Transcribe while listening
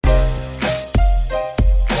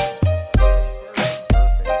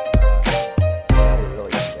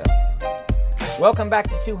Welcome back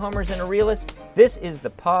to Two Homers and a Realist. This is the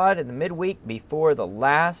pod in the midweek before the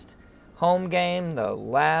last home game, the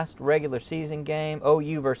last regular season game,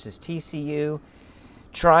 OU versus TCU.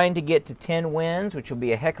 Trying to get to 10 wins, which will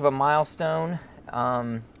be a heck of a milestone,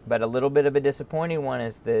 but a little bit of a disappointing one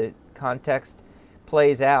as the context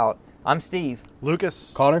plays out. I'm Steve.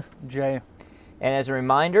 Lucas. Connor. Jay. And as a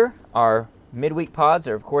reminder, our midweek pods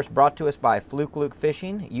are, of course, brought to us by Fluke Luke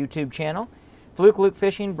Fishing YouTube channel. Fluke Luke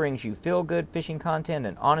Fishing brings you feel-good fishing content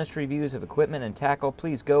and honest reviews of equipment and tackle.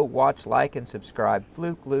 Please go watch, like, and subscribe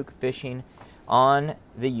Fluke Luke Fishing on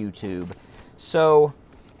the YouTube. So,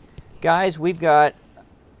 guys, we've got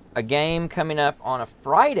a game coming up on a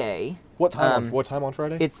Friday. What time on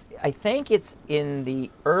Friday? I think it's in the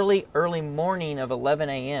early morning of 11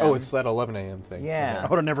 a.m. Oh, it's that 11 a.m. thing. Yeah. I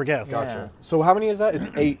would have never guessed. Gotcha. Yeah. So how many is that? It's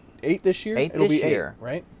eight. 8 this year? Eight It'll this be year. 8,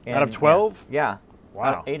 right? Out of 12? Yeah.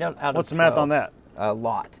 Wow. 8 out of What's 12. the math on that? A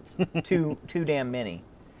lot. too damn many.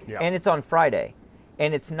 Yeah. And it's on Friday.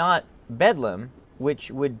 And it's not Bedlam, which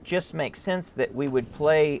would just make sense that we would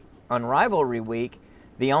play on rivalry week,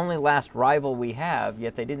 the only last rival we have,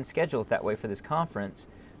 yet they didn't schedule it that way for this conference.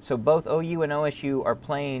 So both OU and OSU are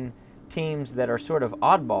playing teams that are sort of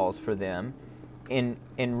oddballs for them. And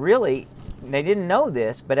really, they didn't know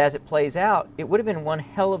this, but as it plays out, it would have been one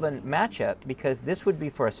hell of a matchup because this would be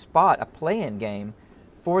for a spot, a play-in game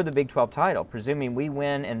for the Big 12 title, presuming we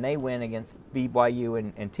win and they win against BYU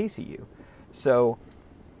and TCU. So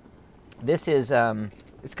this is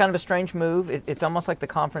it's kind of a strange move. It's almost like the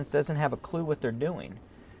conference doesn't have a clue what they're doing.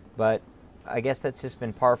 But I guess that's just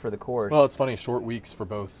been par for the course. Well, it's funny, short weeks for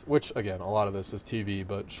both, which, again, a lot of this is TV,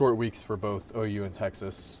 but short weeks for both OU and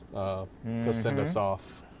Texas to send us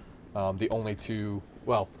off. The only two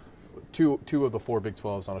of the 4 Big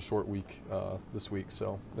 12s on a short week this week,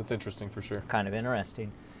 so it's interesting for sure. Kind of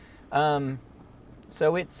interesting.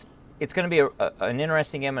 So it's going to be an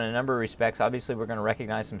interesting game in a number of respects. Obviously, we're going to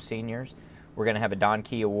recognize some seniors. We're going to have a Don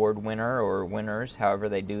Key Award winner or winners, however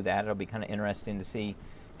they do that. It'll be kind of interesting to see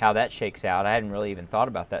how that shakes out. I hadn't really even thought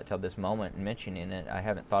about that till this moment mentioning it. I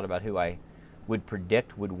haven't thought about who I would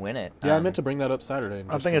predict would win it. Yeah, I meant to bring that up Saturday.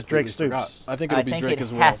 And I think it's Drake Stoops. I think it'll be Drake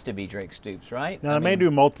as well. It has to be Drake Stoops, right? Now, they may do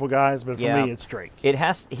multiple guys, but for me, it's Drake. He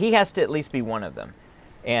has to at least be one of them.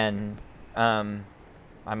 And,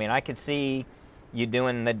 I could see you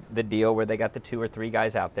doing the deal where they got the 2 or 3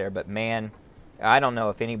 guys out there, but, man, I don't know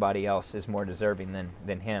if anybody else is more deserving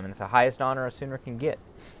than him. And it's the highest honor a Sooner can get.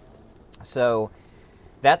 So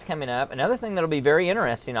that's coming up. Another thing that'll be very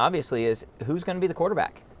interesting, obviously, is who's going to be the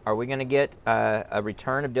quarterback. Are we going to get a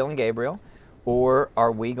return of Dylan Gabriel, or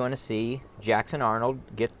are we going to see Jackson Arnold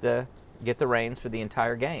get the reins for the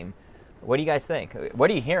entire game? What do you guys think?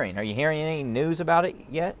 What are you hearing? Are you hearing any news about it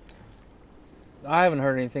yet? I haven't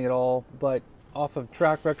heard anything at all, but off of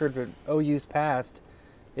track record that OU's past,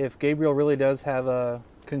 if Gabriel really does have a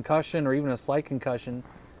concussion or even a slight concussion,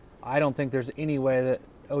 I don't think there's any way that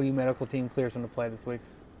OU medical team clears him to play this week.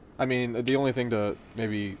 I mean, the only thing to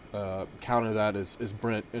maybe counter that is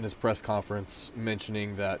Brent in his press conference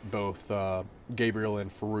mentioning that both Gabriel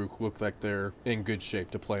and Farouk look like they're in good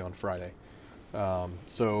shape to play on Friday.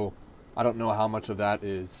 So I don't know how much of that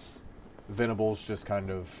is Venables just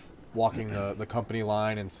kind of walking the company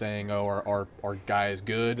line and saying, oh, our guy is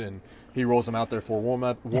good, and he rolls him out there for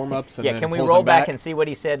warm-ups. And yeah, then can we pulls roll him back and see what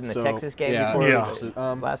he said in the So, Texas game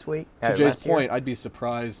last week? To Jay's last year? point, I'd be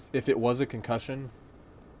surprised if it was a concussion.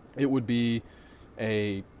 It would be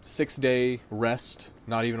a 6-day rest,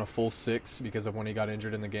 not even a full 6 because of when he got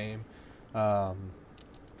injured in the game.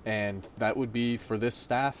 And that would be, for this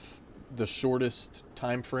staff, the shortest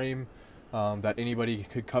time frame that anybody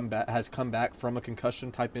has come back from a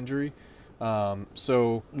concussion-type injury.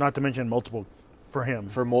 So not to mention multiple for him.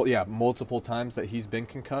 Multiple times that he's been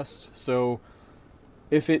concussed. So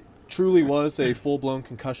if it truly was a full-blown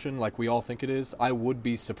concussion like we all think it is, I would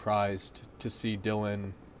be surprised to see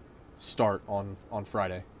Dylan start on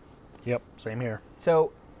Friday. Yep, same here.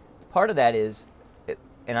 So part of that is,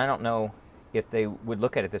 and I don't know if they would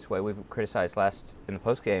look at it this way, we've criticized in the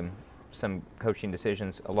postgame some coaching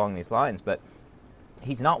decisions along these lines, but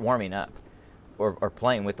he's not warming up or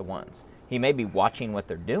playing with the ones. He may be watching what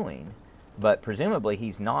they're doing, but presumably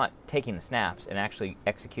he's not taking the snaps and actually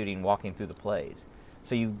executing, walking through the plays.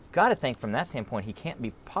 So you've got to think from that standpoint he can't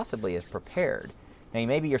be possibly as prepared. Now,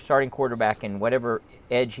 maybe your starting quarterback and whatever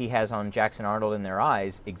edge he has on Jackson Arnold in their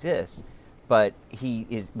eyes exists, but he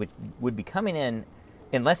would be coming in,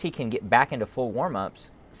 unless he can get back into full warm-ups,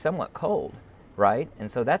 somewhat cold, right? And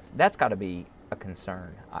so that's got to be a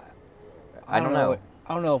concern. I don't know.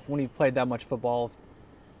 I don't know if when he played that much football,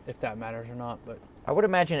 if that matters or not, but I would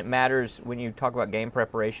imagine it matters when you talk about game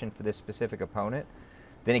preparation for this specific opponent.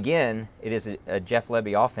 Then again, it is a Jeff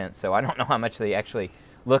Lebby offense, so I don't know how much they actually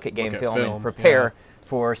look at game film and prepare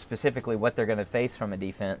for specifically what they're going to face from a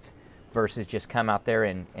defense versus just come out there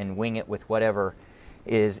and wing it with whatever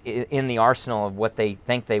is in the arsenal of what they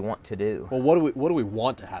think they want to do. Well, what do we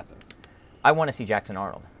want to happen? I want to see Jackson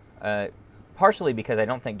Arnold, partially because I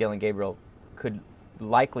don't think Dylan Gabriel could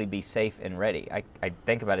likely be safe and ready. I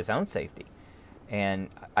think about his own safety, and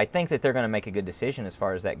I think that they're going to make a good decision as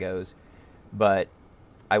far as that goes, but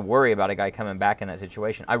I worry about a guy coming back in that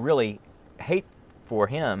situation. I really hate for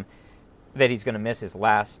him that he's going to miss his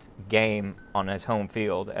last game on his home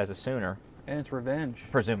field as a Sooner. And it's revenge.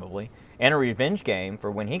 Presumably. And a revenge game for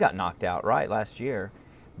when he got knocked out, last year.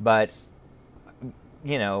 But,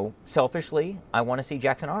 selfishly, I want to see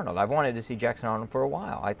Jackson Arnold. I've wanted to see Jackson Arnold for a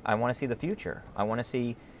while. I want to see the future. I want to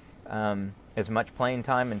see as much playing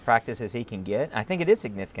time and practice as he can get. I think it is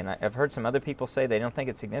significant. I've heard some other people say they don't think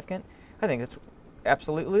it's significant. I think it's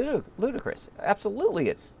absolutely ludicrous. Absolutely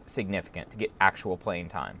it's significant to get actual playing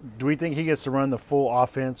time. Do we think he gets to run the full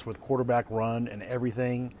offense with quarterback run and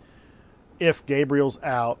everything if Gabriel's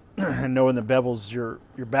out and knowing that Bevel's your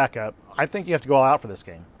backup? I think you have to go all out for this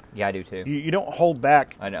game. Yeah, I do too. You don't hold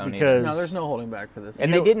back. I don't because No, there's no holding back for this.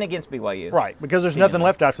 And they didn't against BYU. Right, because there's nothing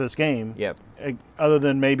left after this game. Yep. Other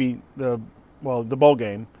than maybe the bowl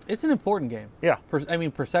game. It's an important game. Yeah.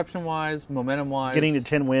 Perception-wise, momentum-wise. Getting to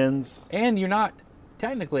 10 wins. And you're not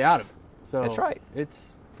technically out of it. So That's right.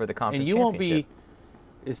 It's for the conference and you won't championship.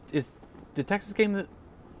 be. Is the Texas game that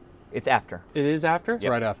It's after. it is after? It's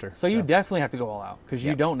right after. So you definitely have to go all out because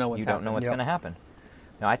you don't know what's You don't happening. know what's Yep. going to happen.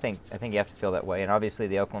 No, I think you have to feel that way. And obviously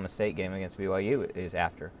the Oklahoma State game against BYU is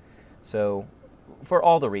after. So for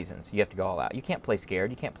all the reasons, you have to go all out. You can't play scared.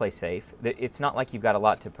 You can't play safe. It's not like you've got a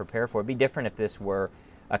lot to prepare for. It'd be different if this were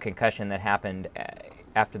a concussion that happened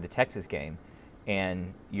after the Texas game,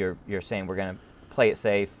 and you're saying we're going to play it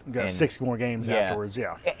safe. We've got and, 6 more games afterwards,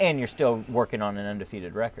 yeah. And you're still working on an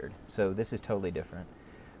undefeated record. So this is totally different.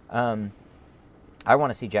 I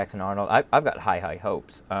want to see Jackson Arnold. I've got high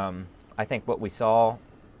hopes. I think what we saw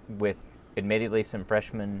with admittedly some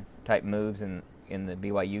freshman-type moves in the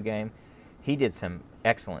BYU game, he did some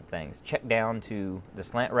excellent things. Check down to the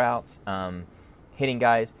slant routes, hitting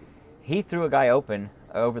guys. He threw a guy open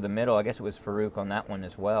over the middle. I guess it was Farouk on that one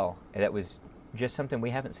as well. That was just something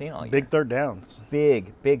we haven't seen all year. Big third downs.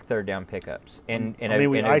 Big third down pickups. And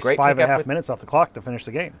we iced 5.5 minutes off the clock to finish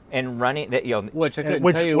the game. And running that, Which I couldn't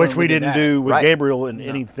tell you which when we did didn't that. do with Right. Gabriel in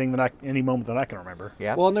any moment that I can remember.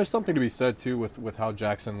 yeah. Well, and there's something to be said, too, with how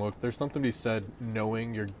Jackson looked. There's something to be said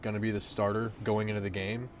knowing you're going to be the starter going into the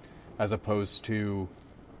game as opposed to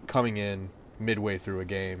coming in midway through a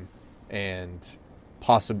game and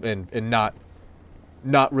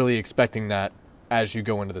not really expecting that as you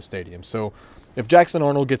go into the stadium. So if Jackson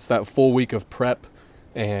Arnold gets that full week of prep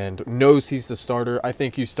and knows he's the starter, I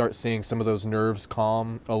think you start seeing some of those nerves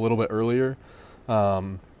calm a little bit earlier.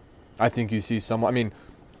 I think you see some. I mean,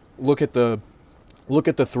 look at the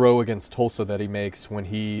throw against Tulsa that he makes when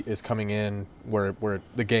he is coming in, where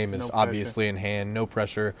the game is obviously in hand, no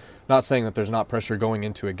pressure. Not saying that there's not pressure going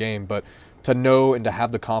into a game, but to know and to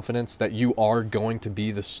have the confidence that you are going to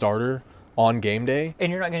be the starter on game day. And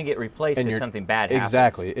you're not going to get replaced if something bad happens.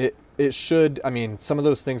 Exactly. It should. I mean, some of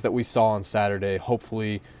those things that we saw on Saturday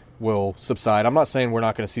hopefully will subside. I'm not saying we're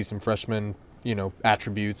not going to see some freshman,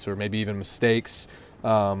 attributes or maybe even mistakes,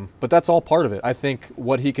 but that's all part of it. I think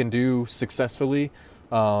what he can do successfully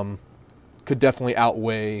could definitely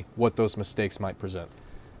outweigh what those mistakes might present.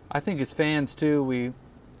 I think as fans, too, we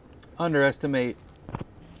underestimate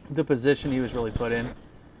the position he was really put in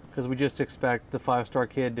because we just expect the 5-star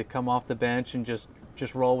kid to come off the bench and just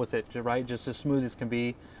roll with it, right? Just as smooth as can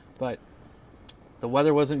be. But the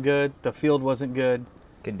weather wasn't good. The field wasn't good.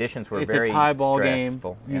 Conditions were It's very a tie ball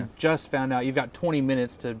stressful. game. Yeah. You just found out. You've got 20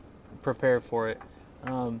 minutes to prepare for it.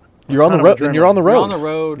 You're on the road. And you're on the road. You're on the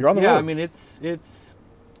road. You're on the yeah, road. I mean, it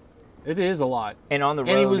is a lot. And on the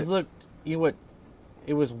road. And he was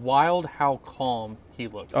it was wild how calm he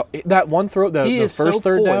looked. That one throw, the is first so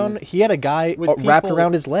third down, poised he had a guy with wrapped people-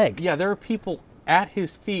 around his leg. Yeah, there are people at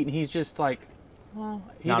his feet, and he's just like, well,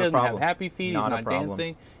 he Not a doesn't have problem. happy feet. Not a He's not problem.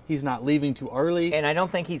 dancing. He's not leaving too early. And I don't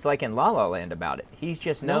think he's like in La La Land about it. He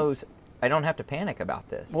just knows I don't have to panic about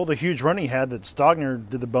this. Well, the huge run he had that Stogner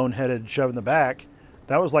did the boneheaded shove in the back,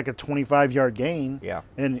 that was like a 25-yard gain. Yeah.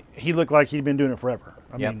 And he looked like he'd been doing it forever.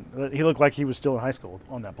 I Yep. mean, he looked like he was still in high school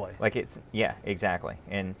on that play. Yeah, exactly.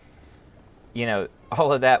 And,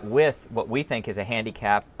 all of that with what we think is a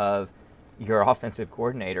handicap of your offensive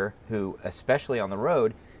coordinator who, especially on the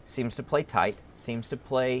road, seems to play tight, seems to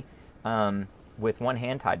play with one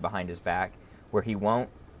hand tied behind his back, where he won't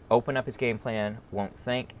open up his game plan, won't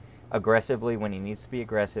think aggressively when he needs to be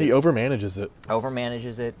aggressive. He overmanages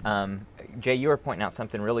it. Jay, you were pointing out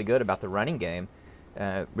something really good about the running game.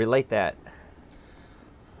 Relate that.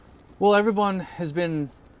 Well, everyone has been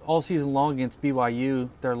all season long against BYU.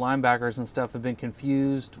 Their linebackers and stuff have been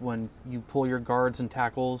confused when you pull your guards and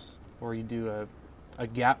tackles or you do a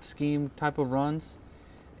gap scheme type of runs.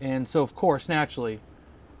 And so, of course, naturally,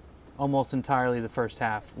 almost entirely the first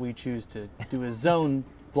half, we choose to do a zone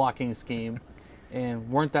blocking scheme and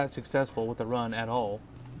weren't that successful with the run at all.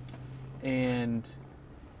 And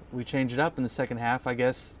we changed it up in the second half, I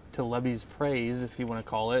guess, to Levy's praise, if you want to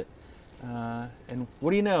call it. And what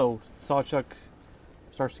do you know? Sawchuk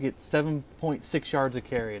starts to get 7.6 yards a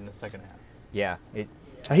carry in the second half. Yeah.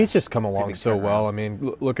 He's just come along so well. I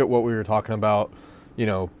mean, look at what we were talking about,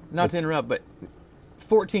 Not to interrupt, but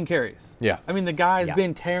 14 carries. Yeah. I mean, the guy's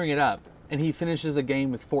been tearing it up, and he finishes a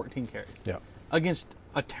game with 14 carries. Yeah. Against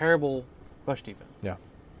a terrible rush defense. Yeah.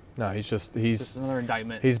 No, he's Just another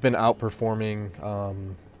indictment. He's been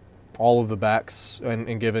outperforming all of the backs,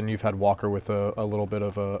 and given you've had Walker with a little bit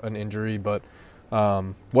of an injury, but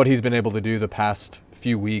what he's been able to do the past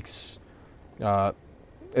few weeks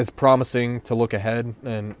is promising to look ahead.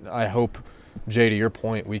 And I hope, Jay, to your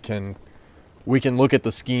point, we can look at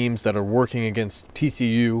the schemes that are working against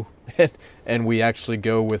TCU and we actually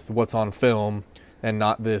go with what's on film and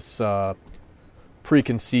not this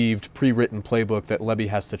preconceived, pre-written playbook that Levy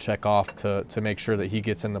has to check off to make sure that he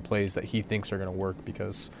gets in the plays that he thinks are going to work,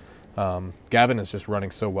 because Gavin is just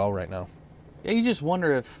running so well right now. Yeah, you just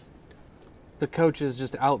wonder if the coaches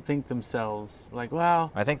just outthink themselves. Like,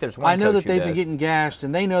 well, I think there's one. I know coach that they've who been does. getting gashed,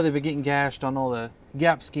 and they know they've been getting gashed on all the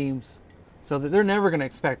gap schemes, so that they're never going to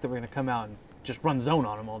expect that we're going to come out and just run zone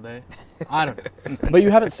on them all day. I don't know. But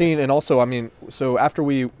you haven't seen, and also, I mean, so after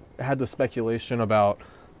we had the speculation about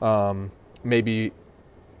maybe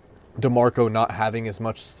DeMarco not having as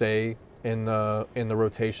much say in the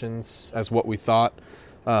rotations as what we thought,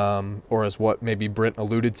 or as what maybe Brent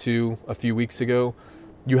alluded to a few weeks ago,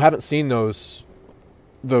 you haven't seen those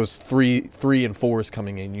 3 and 4s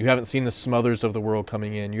coming in. You haven't seen the Smothers of the world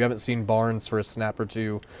coming in. You haven't seen Barnes for a snap or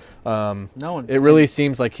two. No one. It really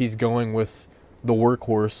seems like he's going with the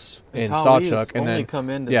workhorse in Sawchuk, and then come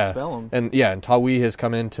in to spell him. And Tawi has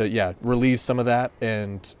come in to relieve some of that,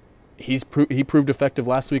 and he proved effective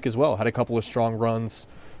last week as well. Had a couple of strong runs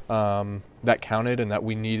that counted and that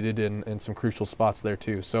we needed in some crucial spots there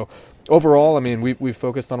too. So overall, I mean, we've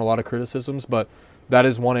focused on a lot of criticisms, but that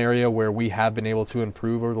is one area where we have been able to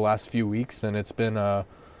improve over the last few weeks, and it's been a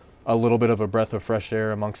little bit of a breath of fresh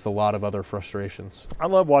air amongst a lot of other frustrations. I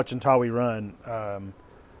love watching Tawi run.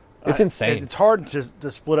 It's insane. It's hard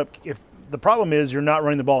to split up. If the problem is you're not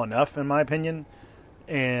running the ball enough, in my opinion,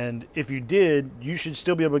 and if you did, you should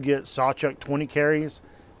still be able to get Sawchuk 20 carries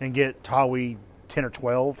and get Tawi 10 or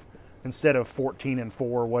 12 instead of 14 and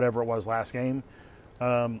 4, whatever it was last game.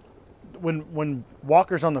 When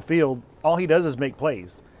Walker's on the field, all he does is make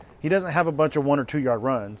plays. He doesn't have a bunch of 1 or 2 yard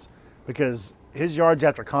runs because his yards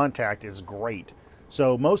after contact is great.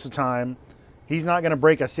 So most of the time, he's not going to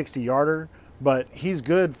break a 60-yarder, but he's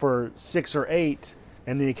good for 6 or 8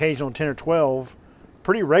 and the occasional 10 or 12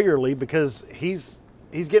 pretty regularly because he's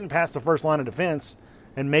getting past the first line of defense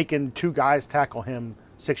and making 2 guys tackle him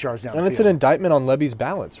 6 yards down the field. And it's an indictment on Levy's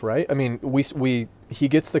balance, right? I mean, he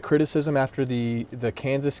gets the criticism after the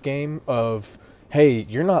Kansas game of, hey,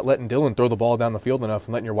 you're not letting Dylan throw the ball down the field enough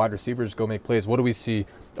and letting your wide receivers go make plays. What do we see?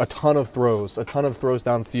 A ton of throws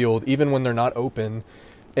downfield, even when they're not open,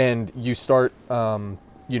 and you start,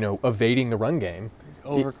 evading the run game.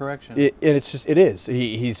 Overcorrection. It is.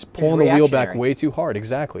 He's pulling the wheel back way too hard.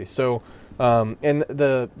 Exactly. So, and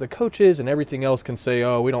the coaches and everything else can say,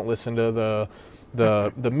 oh, we don't listen to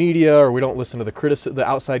the media, or we don't listen to the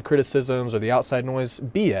outside criticisms or the outside noise.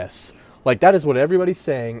 BS. Like, that is what everybody's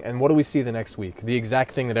saying, and what do we see the next week? The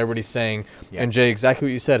exact thing that everybody's saying. Yeah. And Jay, exactly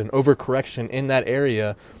what you said, an overcorrection in that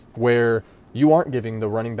area where you aren't giving the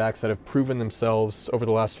running backs that have proven themselves over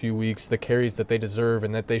the last few weeks the carries that they deserve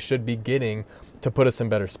and that they should be getting to put us in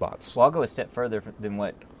better spots. Well, I'll go a step further than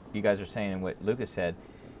what you guys are saying and what Lucas said.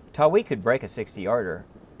 Tawi could break a 60-yarder.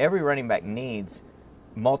 Every running back needs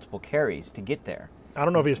multiple carries to get there. I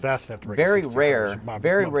don't know if he's fast enough to break Very a 60 rare, yards.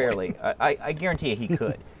 very rarely. I guarantee you he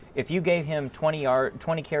could. If you gave him 20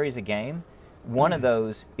 carries a game, one of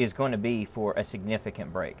those is going to be for a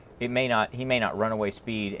significant break. He may not run away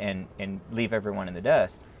speed and leave everyone in the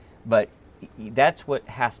dust, but that's what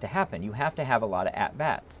has to happen. You have to have a lot of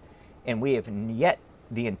at-bats. And we have yet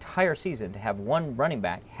the entire season to have one running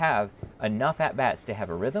back have enough at-bats to have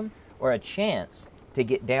a rhythm or a chance to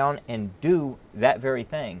get down and do that very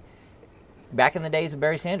thing. Back in the days of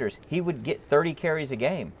Barry Sanders, he would get 30 carries a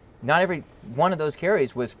game. Not every one of those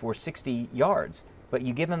carries was for 60 yards, but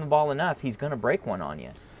you give him the ball enough, he's going to break one on you.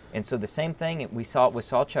 And so the same thing we saw with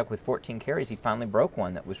Sawchuk with 14 carries. He finally broke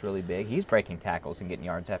one that was really big. He's breaking tackles and getting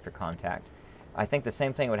yards after contact. I think the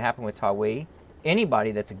same thing would happen with Tawee.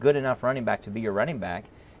 Anybody that's a good enough running back to be your running back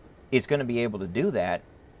is going to be able to do that.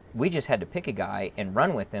 We just had to pick a guy and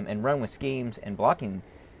run with him and run with schemes and blocking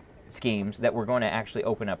schemes that were going to actually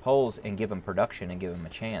open up holes and give him production and give him a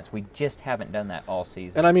chance. We just haven't done that all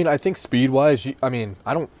season. And I mean, I think speed-wise, I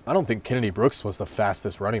don't think Kennedy Brooks was the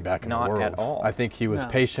fastest running back in the world. Not at all. I think he was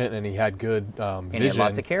patient and he had good vision. And he had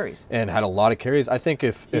lots of carries. And had a lot of carries. I think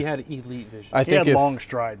he had elite vision. He had long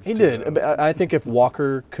strides. He did. I think if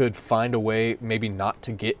Walker could find a way maybe not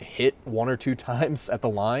to get hit one or two times at the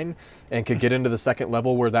line and could get into the second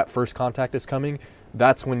level where that first contact is coming,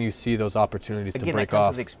 that's when you see those opportunities Again, to break that comes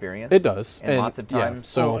off. with experience. It does. And lots of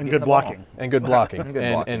times. And good blocking. And good blocking.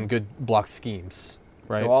 And good block schemes.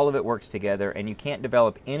 Right? So all of it works together, and you can't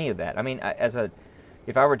develop any of that. I mean,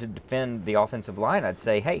 if I were to defend the offensive line, I'd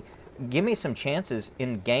say, hey, give me some chances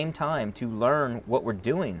in game time to learn what we're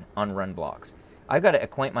doing on run blocks. I've got to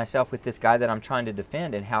acquaint myself with this guy that I'm trying to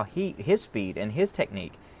defend and how his speed and his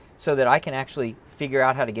technique, so that I can actually figure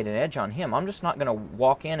out how to get an edge on him. I'm just not going to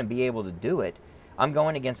walk in and be able to do it. I'm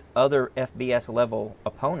going against other FBS-level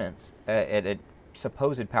opponents at a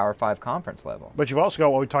supposed Power 5 conference level. But you've also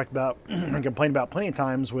got what we talked about and complained about plenty of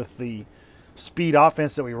times with the speed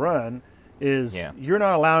offense that we run is you're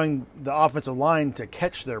not allowing the offensive line to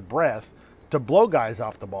catch their breath to blow guys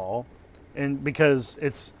off the ball, and because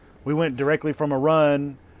we went directly from a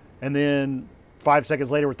run, and then 5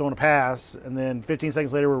 seconds later we're throwing a pass, and then 15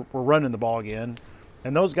 seconds later we're running the ball again.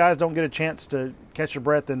 And those guys don't get a chance to catch their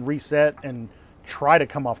breath and reset and try to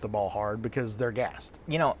come off the ball hard because they're gassed.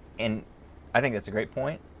 And I think that's a great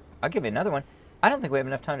point. I'll give you another one. I don't think we have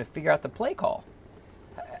enough time to figure out the play call.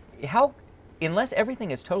 Unless everything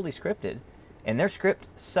is totally scripted and their script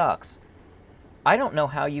sucks, I don't know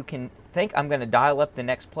how you can think I'm going to dial up the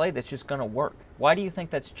next play that's just going to work. Why do you think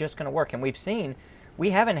that's just going to work? And we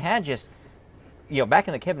haven't had just, back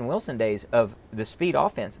in the Kevin Wilson days of the speed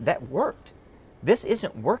offense, that worked. This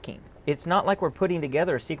isn't working. It's not like we're putting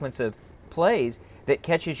together a sequence of plays that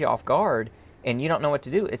catches you off guard and you don't know what to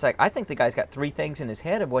do. It's like, I think the guy's got three things in his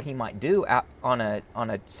head of what he might do out on a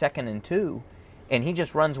 2nd and 2, and he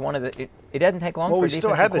just runs one of the. It doesn't take long for a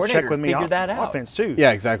defensive coordinator to figure that out. Offense too.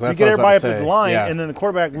 Yeah, exactly. That's you get everybody up at the line, and then the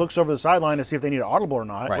quarterback looks over the sideline to see if they need an audible or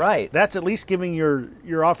not. Right. That's at least giving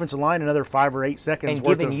your offensive line another 5 or 8 seconds. And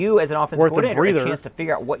giving you as an offensive coordinator a chance to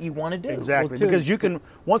figure out what you want to do. Exactly, because you can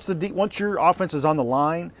once your offense is on the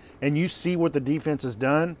line and you see what the defense has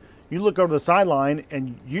done, you look over the sideline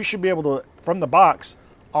and you should be able to, from the box,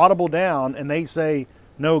 audible down, and they say,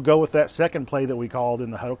 no, go with that second play that we called in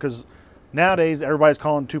the huddle. Because nowadays everybody's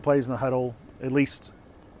calling 2 plays in the huddle, at least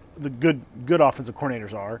the good offensive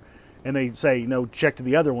coordinators are, and they say, no, check to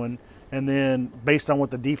the other one, and then based on what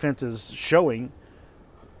the defense is showing,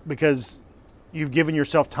 because you've given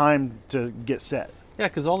yourself time to get set. Yeah,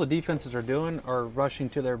 because all the defenses are doing are rushing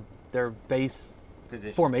to their base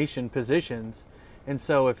formation positions. And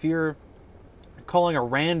so if you're calling a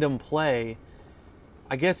random play,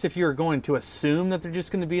 I guess if you're going to assume that they're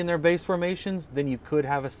just going to be in their base formations, then you could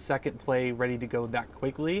have a second play ready to go that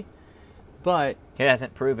quickly. But it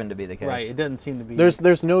hasn't proven to be the case. Right, it doesn't seem to be. There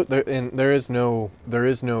is no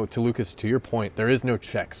to Lucas, to your point, there is no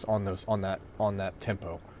checks on that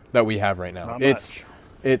tempo that we have right now.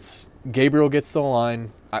 It's Gabriel gets to the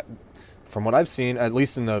line. From what I've seen, at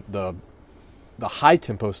least in the high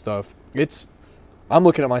tempo stuff, I'm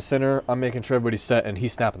looking at my center, I'm making sure everybody's set, and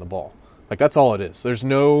he's snapping the ball. Like, that's all it is. There's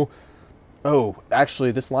no,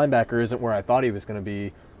 actually, this linebacker isn't where I thought he was going to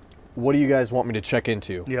be. What do you guys want me to check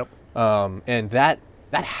into? Yep. And that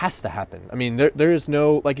has to happen. I mean, there is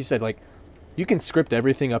no, like you said, like, you can script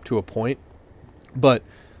everything up to a point, but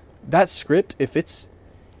that script,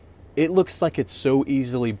 it looks like it's so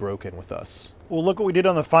easily broken with us. Well, look what we did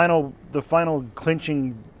on the final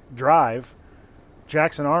clinching drive.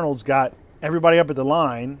 Jackson Arnold's got everybody up at the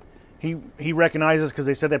line. He recognizes, because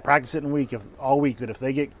they said they practice it all week, that if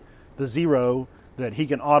they get the 0, that he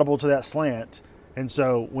can audible to that slant. And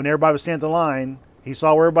so when everybody was standing at the line, he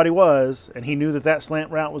saw where everybody was, and he knew that slant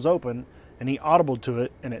route was open, and he audibled to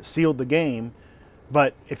it, and it sealed the game.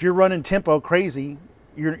 But if you're running tempo crazy,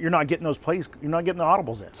 you're not getting those plays. You're not getting the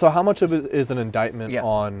audibles in. So how much of it is an indictment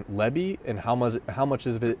on Levy, and how much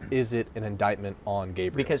of it is it an indictment on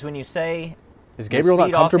Gabriel? Because when you say is Gabriel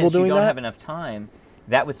not comfortable doing that? You don't have enough time.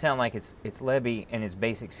 That would sound like it's Levy and his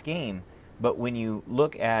basic scheme. But when you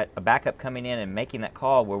look at a backup coming in and making that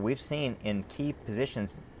call, where we've seen in key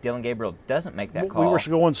positions, Dylan Gabriel doesn't make that call. We were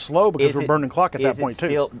going slow because we're burning clock at that point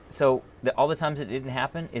too. So all the times it didn't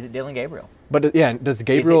happen, is it Dylan Gabriel? But does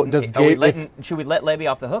Gabriel? Should we let Levy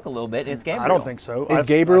off the hook a little bit? It's Gabriel. I don't think so. Is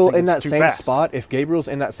Gabriel in that same spot? If Gabriel's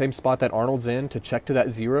in that same spot that Arnold's in to check to that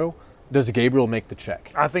 0, does Gabriel make the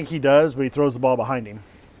check? I think he does, but he throws the ball behind him.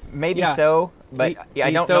 Maybe so, but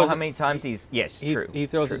I don't know how many times he's true. He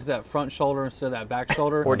throws it to that front shoulder instead of that back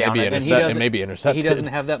shoulder, or down maybe intercepted. He doesn't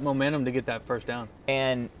have that momentum to get that first down.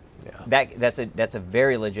 And that's a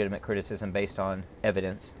very legitimate criticism based on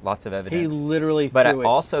evidence, lots of evidence. He literally but threw I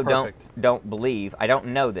also perfect. don't believe, I don't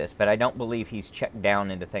know this, but I don't believe he's checked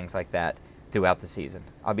down into things like that throughout the season.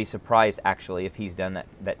 I'll be surprised actually if he's done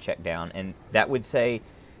that check down, and that would say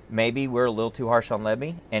maybe we're a little too harsh on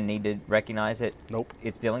Levy and need to recognize it. Nope,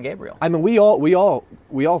 it's Dylan Gabriel. I mean, we all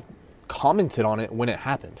commented on it when it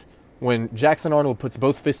happened. When Jackson Arnold puts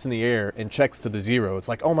both fists in the air and checks to the 0, it's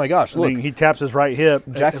like, oh my gosh, look. He taps his right hip.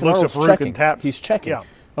 Jackson looks Arnold's at Farouk checking. And taps. He's checking. Yeah.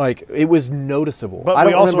 Like, it was noticeable. But I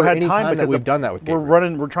don't we also remember had any time that we've done that with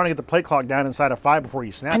Gabriel. We're trying to get the play clock down inside of 5 before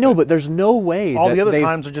you snap. I know, but there's no way. All the other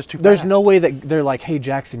times are just too fast. There's no way that they're like, hey,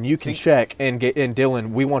 Jackson, you can check, and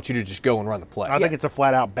Dylan, we want you to just go and run the play. I think it's a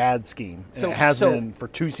flat-out bad scheme. And it has been for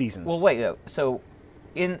 2 seasons. Well, wait, though. So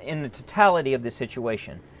in the totality of this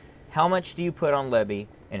situation, how much do you put on Levy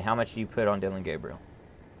and how much do you put on Dylan Gabriel?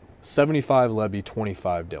 75 Levy,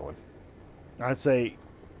 25 Dylan. I'd say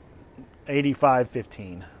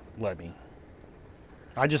 85-15 Levy.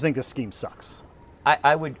 I just think this scheme sucks.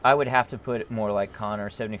 I would have to put it more like Connor,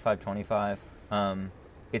 75-25.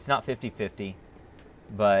 It's not 50-50,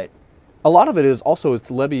 but a lot of it is also it's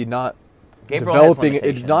Levy not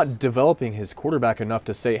developing his quarterback enough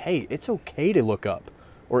to say, hey, it's okay to look up,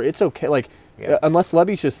 or it's okay unless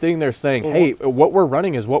Levy's just sitting there saying, hey, what we're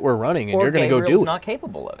running is what we're running, and you're going to go do it. Gabriel's not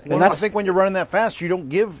capable of it. Well, I think when you're running that fast, you're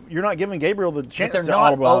not giving Gabriel the chance to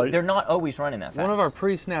audible it. They're not always running that fast. One of our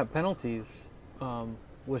pre-snap penalties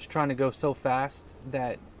was trying to go so fast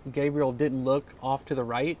that Gabriel didn't look off to the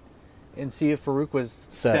right and see if Farouk was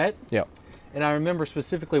set. Yeah. And I remember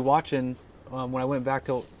specifically watching when I went back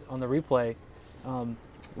on the replay,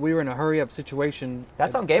 we were in a hurry-up situation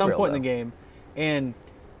at some point in the game, and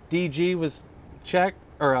DG was checked,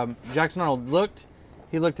 or Jackson Arnold looked.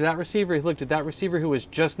 He looked at that receiver. He looked at that receiver who was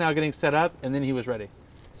just now getting set up, and then he was ready.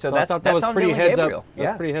 So I thought that was pretty heads up.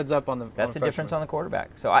 That's pretty heads up on the. That's the difference on the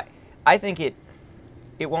quarterback. So I think it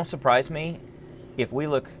won't surprise me if we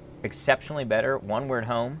look exceptionally better. 1, we're at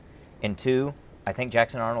home, and 2, I think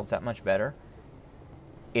Jackson Arnold's that much better.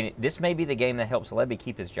 This may be the game that helps Levy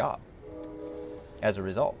keep his job. As a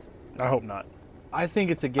result, I hope not. I think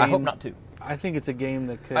it's a game. I hope not too. I think it's a game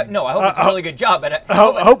that could. I hope it's a really good job. But I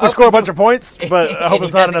hope we score a bunch of points, but I hope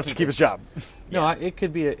it's not enough to keep his job. No, it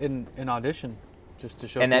could be an audition, just to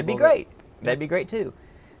show. And that'd be great. That'd be great too.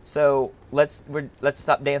 So let's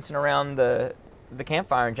stop dancing around the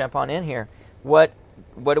campfire and jump on in here. What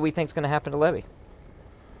do we think is going to happen to Levy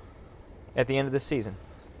at the end of this season?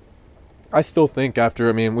 I still think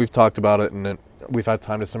we've talked about it and we've had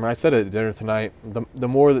time to simmer. I said it at dinner tonight. The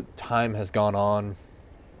more that time has gone on,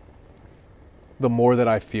 the more that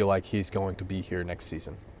I feel like he's going to be here next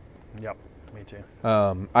season. Yep, me too.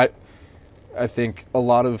 I think a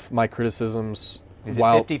lot of my criticisms... Is it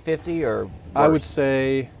 50-50 or worse? I would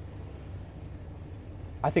say...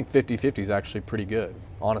 I think 50-50 is actually pretty good,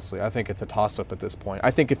 honestly. I think it's a toss-up at this point. I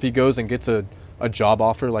think if he goes and gets a job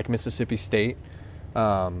offer like Mississippi State,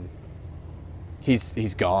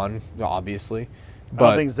 he's gone, obviously. But I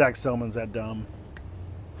don't think Zach Selman's that dumb.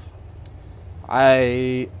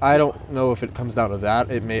 I don't know if it comes down to that.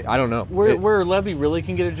 It may. I don't know. Where Levy really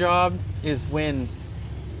can get a job is when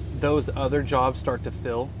those other jobs start to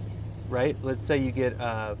fill, right? Let's say you get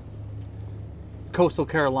a Coastal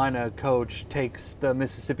Carolina coach takes the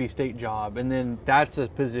Mississippi State job, and then that's a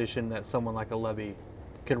position that someone like a Levy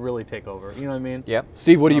could really take over. You know what I mean? Yep.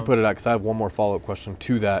 Steve, what do you put it at? Because I have one more follow-up question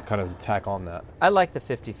to that, kind of tack on that. I like the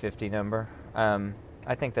 50-50 number.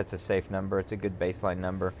 I think that's a safe number. It's a good baseline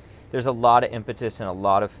number. There's a lot of impetus and a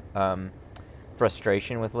lot of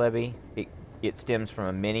frustration with Levy. It stems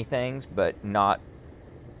from many things, but not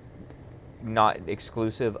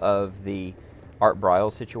exclusive of the Art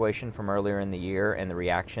Briles situation from earlier in the year and the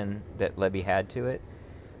reaction that Levy had to it,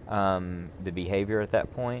 the behavior at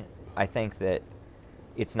that point. I think that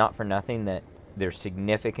it's not for nothing that there's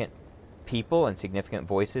significant people and significant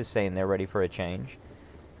voices saying they're ready for a change.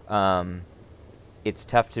 It's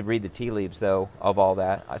tough to read the tea leaves, though, of all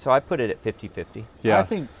that. So I put it at 50-50. Yeah.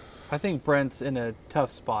 I think Brent's in a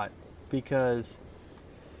tough spot because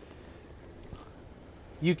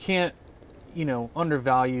you can't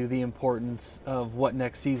undervalue the importance of what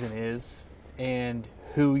next season is and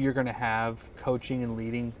who you're going to have coaching and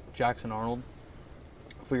leading Jackson Arnold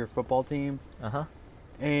for your football team. Uh-huh.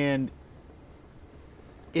 And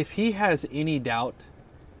if he has any doubt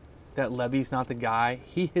that Levy's not the guy,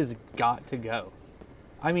 he has got to go.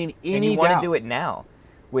 I mean, And you doubt. want to do it now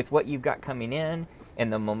with what you've got coming in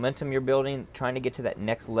and the momentum you're building, trying to get to that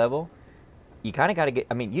next level. You kind of got to get,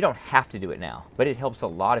 you don't have to do it now, but it helps a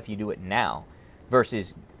lot if you do it now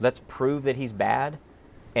versus let's prove that he's bad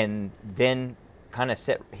and then kind of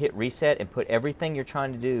hit reset and put everything you're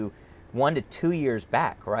trying to do 1 to 2 years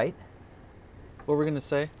back, right? What were we going to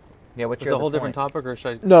say? Yeah, what's It's your a whole other different point? topic, or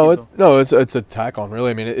should I? No, keep going? it's a tack on,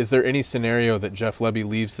 really. I mean, is there any scenario that Jeff Lebby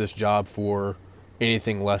leaves this job for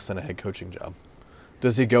anything less than a head coaching job?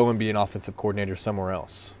 Does he go and be an offensive coordinator somewhere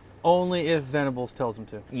else? Only if Venables tells him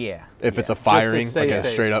to. Yeah. If it's a to firing, save like a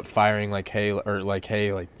face. straight up firing, like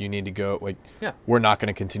hey, you need to go. Like, Yeah. we're not going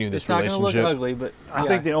to continue this It's not going to relationship. look ugly, but I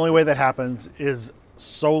think the only way that happens is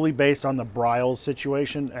solely based on the Bryles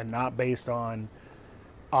situation and not based on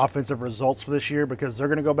offensive results for this year, because they're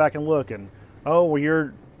going to go back and look and,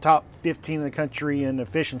 you're top 15 in the country in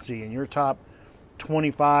efficiency and you're top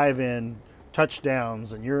 25 in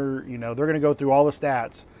touchdowns and they're going to go through all the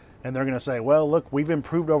stats and they're going to say, well, look, we've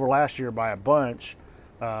improved over last year by a bunch.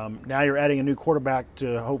 Now you're adding a new quarterback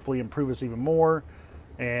to hopefully improve us even more.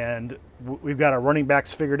 And we've got our running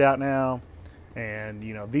backs figured out now. And,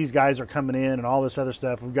 these guys are coming in and all this other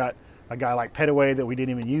stuff. We've got a guy like Petaway that we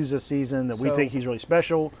didn't even use this season that we So- think he's really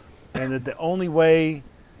special. And that the only way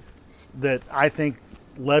that I think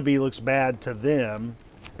Lebby looks bad to them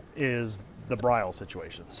is the Bryles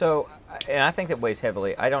situation. So, and I think that weighs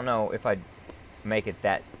heavily. I don't know if I'd make it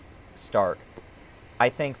that stark. I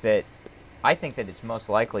think that it's most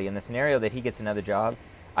likely in the scenario that he gets another job,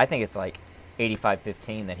 I think it's like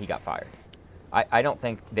 85-15 that he got fired. I don't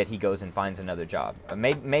think that he goes and finds another job.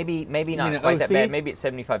 Maybe not mean quite that OC? bad. Maybe it's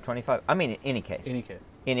 75-25. In any case.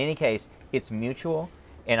 In any case, it's mutual,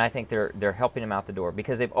 and I think they're helping him out the door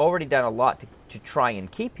because they've already done a lot to try and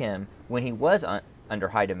keep him when he was under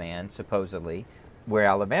high demand, supposedly, where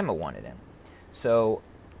Alabama wanted him. So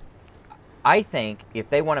I think if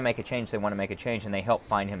they want to make a change, they want to make a change, and they help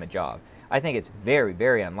find him a job. I think it's very,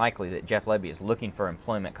 very unlikely that Jeff Lebby is looking for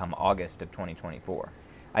employment come August of 2024.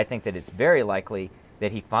 I think that it's very likely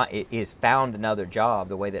that he is found another job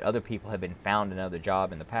the way that other people have been found another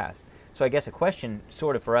job in the past. So I guess a question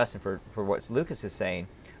sort of for us and for what Lucas is saying,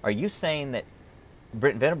 are you saying that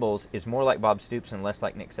Brent Venables is more like Bob Stoops and less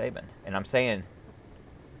like Nick Saban? And I'm saying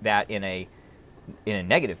that in a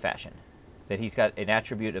negative fashion, that he's got an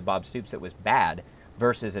attribute of Bob Stoops that was bad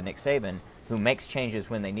versus a Nick Saban who makes changes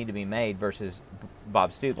when they need to be made versus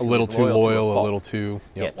Bob Stoops. A little too loyal, a little too.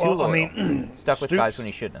 Yep. Yeah, too Well, loyal. Stuck with Stoops guys when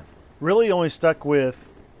he shouldn't have. really only stuck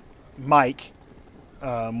with Mike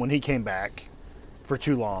when he came back for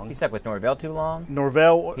too long. He stuck with Norvell too long.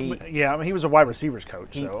 Norvell, He- he was a wide receivers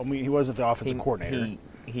coach, He- though. He wasn't the offensive coordinator.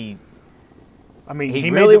 He he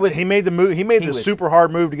really was- made the move. He made the was- super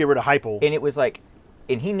hard move to get rid of Heupel. and it was like,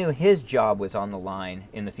 and he knew his job was on the line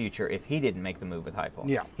in the future if he didn't make the move with Heupel.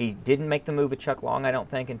 Yeah. He didn't make the move with Chuck Long, I don't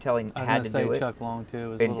think, until he I was had going to to say do it. Chuck Long, too.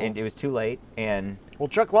 Was And it was too late. And Well,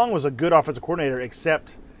 Chuck Long was a good offensive coordinator,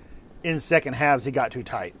 except in second halves he got too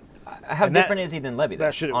tight. how And that- different is he than Levy, though,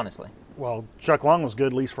 that should've- honestly? Well, Chuck Long was good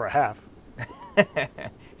at least for a half.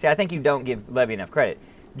 See, I think you don't give Levy enough credit.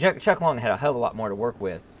 Chuck Long had a hell of a lot more to work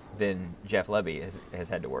with than Jeff Levy has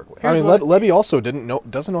had to work with. I mean, what- Lebby also doesn't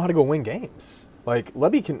know how to go win games. Like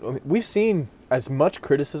Lebby can. I mean, we've seen as much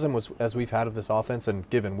criticism as we've had of this offense, and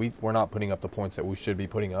given we're not putting up the points that we should be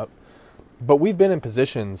putting up, but we've been in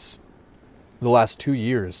positions the last 2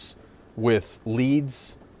 years with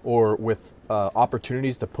leads or with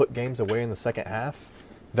opportunities to put games away in the second half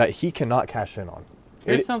that he cannot cash in on.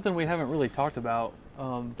 Here's something we haven't really talked about.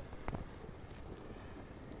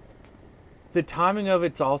 The timing of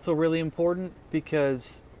it's also really important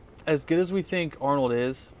because as good as we think Arnold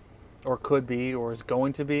is, or could be, or is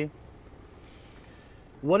going to be,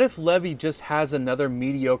 what if Levy just has another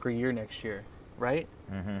mediocre year next year, right?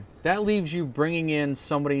 Mm-hmm. That leaves you bringing in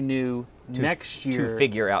somebody new next year to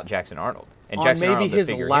figure out Jackson Arnold. And on Jackson maybe Arnold to his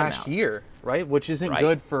figure him last out. year, right? Which isn't Right.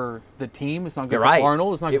 good for the team. It's not good You're for right.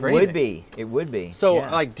 Arnold. It's not good It for would anything. be. It would be. So,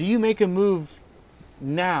 Yeah. do you make a move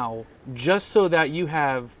now just so that you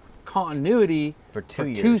have continuity For two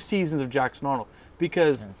years. 2 seasons of Jackson Arnold?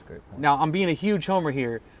 Because That's a great point. now I'm being a huge homer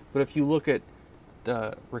here, but if you look at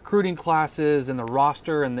the recruiting classes and the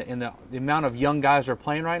roster and the amount of young guys that are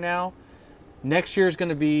playing right now, next year is going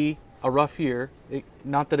to be a rough year.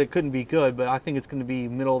 Not that it couldn't be good, but I think it's going to be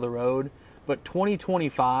middle of the road. But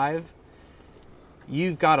 2025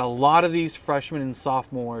 you've got a lot of these freshmen and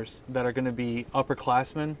sophomores that are going to be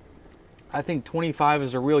upperclassmen. I think 25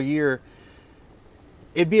 is a real year.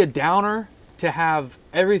 It'd be a downer to have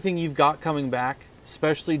everything you've got coming back,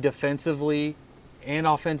 especially defensively and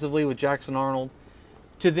offensively with Jackson Arnold,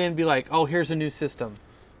 to then be like, oh, here's a new system.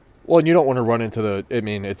 Well, and you don't want to run into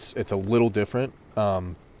it's a little different.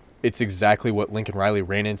 It's exactly what Lincoln Riley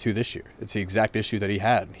ran into this year. It's the exact issue that he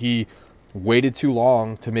had. He waited too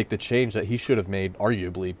long to make the change that he should have made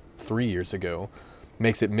arguably 3 years ago.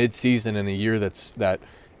 Makes it mid-season in the year that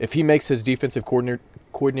if he makes his defensive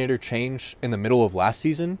coordinator change in the middle of last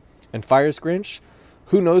season and fires Grinch,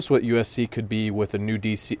 who knows what USC could be with a new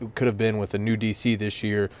DC, could have been with a new DC this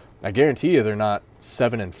year. I guarantee you they're not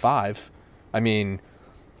 7-5. I mean,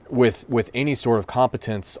 with any sort of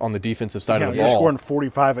competence on the defensive side of the you're ball. scoring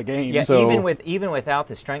 45 a game. Yeah, So- even without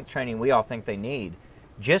the strength training we all think they need,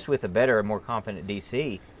 just with a better and more confident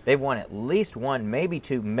DC, they've won at least one, maybe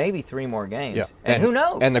two, maybe three more games. Yeah. And who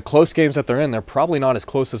knows? And the close games that they're in, they're probably not as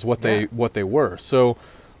close as what they were. So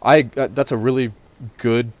that's a really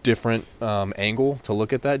good, different angle to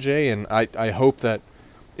look at that, Jay. And I hope that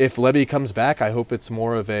if Lebby comes back, I hope it's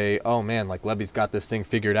more of a, oh man, like Lebby's got this thing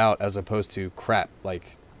figured out, as opposed to crap.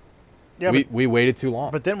 Like we waited too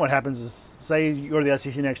long. But then what happens is, say you go to the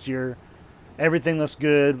SEC next year, everything looks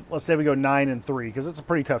good. Let's say we go 9-3 because it's a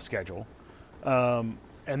pretty tough schedule.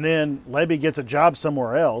 And then Lebby gets a job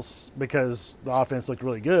somewhere else because the offense looked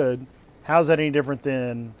really good. How's that any different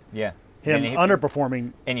than him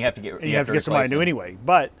underperforming? And you have to get you have to get somebody new anyway.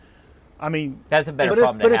 But I mean, that's a better But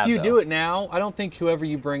problem to have. if you though. do it now, I don't think whoever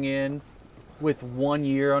you bring in with 1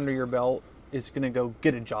 year under your belt is going to go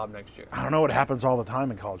get a job next year. I don't know what happens all the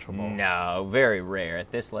time in college football. No, very rare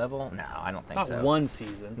at this level. No, I don't think Not so. one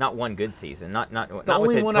season. Not one good season. Not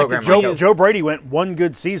only with a one I could program see like Joe, this. Joe Brady went one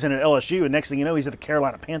good season at LSU, and next thing you know, he's at the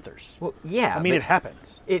Carolina Panthers. Well, yeah. I mean, but it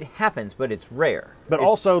happens. It happens, but it's rare. But It's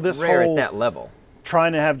also this rare whole- at that level.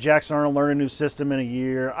 Trying to have Jackson Arnold learn a new system in a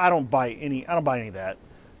year, I don't buy any of that.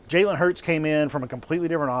 Jalen Hurts came in from a completely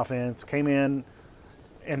different offense, came in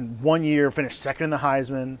 1 year, finished second in the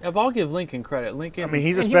Heisman. If I'll give Lincoln credit. Lincoln. I mean,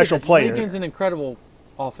 he's a And he was special a player. Lincoln's an incredible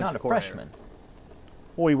offensive Not a coordinator. freshman.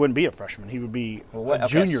 Well, he wouldn't be a freshman. He would be Well, what, a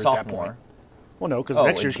junior at that sophomore. point. Well, no, because Oh,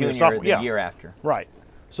 next year's going to be a junior sophomore. the Yeah, year after. right.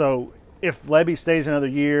 So if Lebby stays another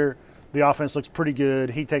year, the offense looks pretty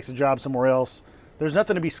good. He takes a job somewhere else. There's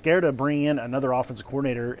nothing to be scared of bringing in another offensive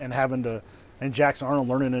coordinator and Jackson Arnold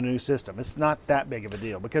learning a new system. It's not that big of a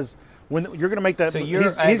deal because when you're going to make that, So you're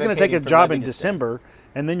he's going to take a advocating for job Lebby in to stay. December,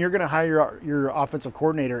 and then you're going to hire your offensive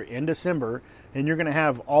coordinator in December, and you're going to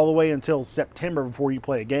have all the way until September before you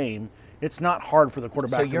play a game. It's not hard for the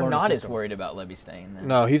quarterback So to you're learn a not as system. worried about Lebby staying then?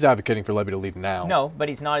 No, he's advocating for Lebby to leave now. No, but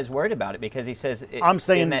he's not as worried about it because he says I'm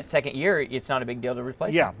saying- in that second year, it's not a big deal to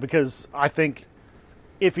replace Yeah, him. because I think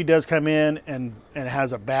if he does come in and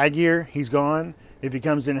has a bad year, he's gone. If he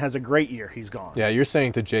comes in and has a great year, he's gone. Yeah, you're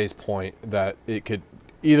saying to Jay's point that it could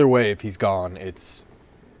either way. If he's gone, it's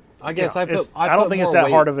I guess Yeah, I don't think it's more that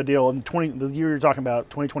weight- hard of a deal. In the year you're talking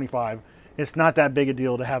about, 2025, it's not that big a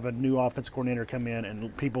deal to have a new offensive coordinator come in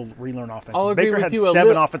and people relearn offense. I'll agree Baker with had you a 7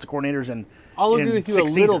 lit- offensive coordinators in I'll in agree with you a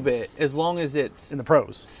 6 little seasons bit as long as it's in the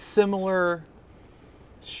pros. similar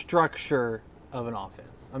structure of an offense.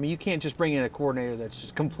 I mean, you can't just bring in a coordinator that's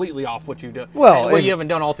just completely off what you do. Well, what and- you haven't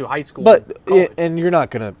done all through high school. But college. and you're not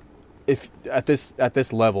gonna, if at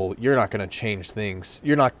this level, you're not gonna change things.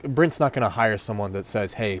 Brent's not gonna hire someone that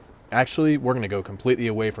says, "Hey, actually, we're gonna go completely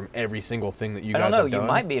away from every single thing that you I guys don't know. have done." You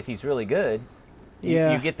might be if he's really good.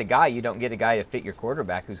 Yeah. You get the guy. You don't get a guy to fit your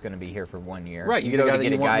quarterback who's going to be here for 1 year. Right, you You get a go guy to that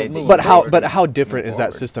get a you want guy. to move But how forward. different is that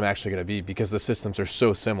forward. system actually going to be? Because the systems are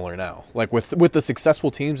so similar now. Like with the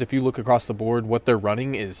successful teams, if you look across the board, what they're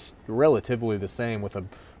running is relatively the same with a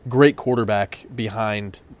great quarterback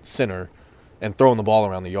behind center and throwing the ball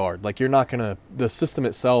around the yard. Like the system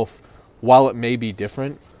itself, while it may be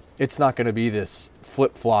different, it's not going to be this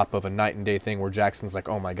flip-flop of a night and day thing where Jackson's like,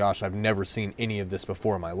 "Oh my gosh, I've never seen any of this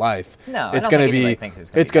before in my life." No, I it's don't going to think be anybody thinks it's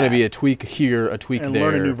gonna be going to bad. be a tweak here, a tweak And there.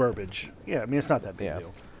 learn a new verbiage. Yeah, I mean, it's not that big Yeah. a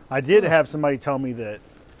deal. I did have somebody tell me that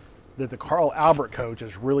the Carl Albert coach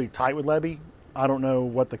is really tight with Lebby. I don't know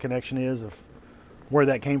what the connection is of where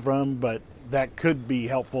that came from, but that could be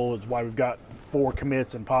helpful. It's why we've got 4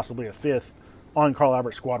 commits and possibly a 5th on Carl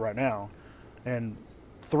Albert's squad right now, and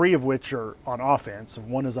 3 of which are on offense and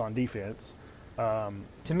 1 is on defense.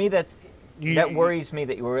 To me, that You- worries me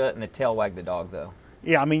that you were letting the tail wag the dog, though.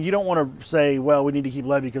 Yeah, I mean, you don't want to say, well, we need to keep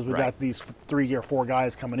Lebby because we Right. got these 3 or 4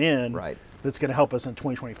 guys coming in. Right. That's going to help us in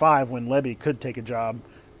 2025 when Lebby could take a job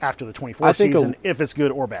after the 24 I think season if it's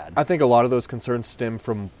good or bad. I think a lot of those concerns stem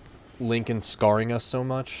from Lincoln scarring us so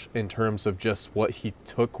much in terms of just what he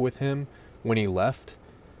took with him when he left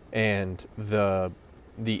and the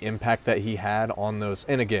impact that he had on those.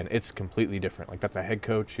 And again, it's completely different. Like, that's a head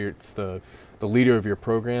coach here. It's the leader of your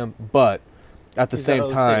program. But at the same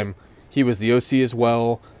time, he was the OC as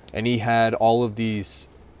well. And he had all of these,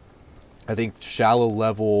 I think, shallow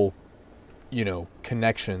level,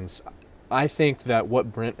 connections. I think that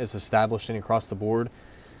what Brent is establishing across the board,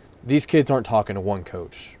 these kids aren't talking to one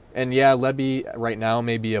coach. And yeah, Lebby right now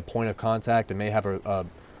may be a point of contact and may have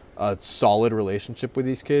a solid relationship with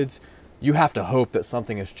these kids. You have to hope that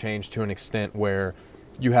something has changed to an extent where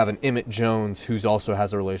you have an Emmett Jones who also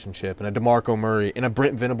has a relationship, and a DeMarco Murray, and a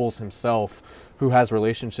Brent Venables himself who has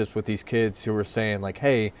relationships with these kids who are saying, like,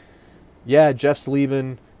 hey, yeah, Jeff's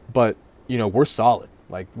leaving, but, we're solid.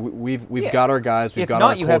 Like, we've got our guys, we've got our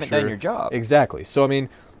culture. If not, you haven't done your job. Exactly. So, I mean,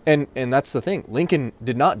 and that's the thing. Lincoln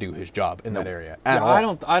did not do his job in that area at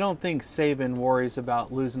all. I don't think Saban worries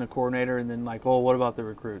about losing a coordinator and then, like, what about the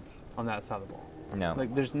recruits on that side of the ball? No.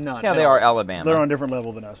 Like, there's none. Yeah, they are Alabama. They're on a different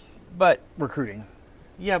level than us. But recruiting.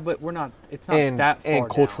 Yeah, but we're not. It's not that far. And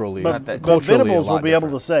culturally, but Venables will be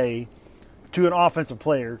able to say to an offensive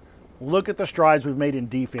player, look at the strides we've made in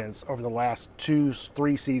defense over the last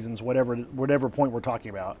 2-3 seasons, whatever point we're talking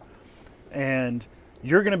about, and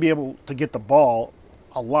you're going to be able to get the ball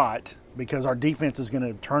a lot because our defense is going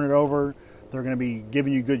to turn it over. They're going to be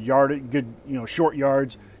giving you good short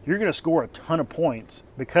yards. You're going to score a ton of points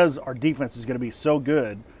because our defense is going to be so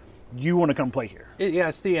good. You want to come play here.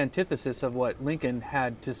 It's the antithesis of what Lincoln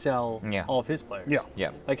had to sell all of his players.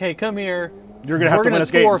 Yeah. Like, hey, come here. You're going to have to win us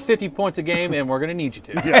score games. 50 points a game, and we're going to need you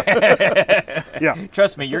to. Yeah.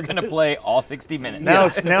 Trust me, you're going to play all 60 minutes. Now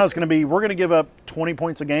it's going to be, we're going to give up 20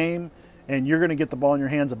 points a game, and you're going to get the ball in your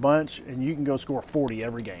hands a bunch, and you can go score 40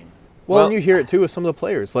 every game. Well, and you hear it, too, with some of the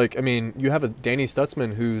players. Like, I mean, you have a Danny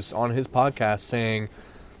Stutzman who's on his podcast saying,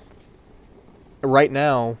 right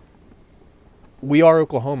now, we are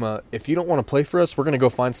Oklahoma. If you don't want to play for us, we're going to go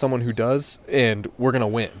find someone who does, and we're going to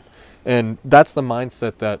win. And that's the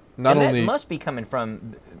mindset that not only must be coming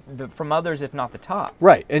from others, if not the top.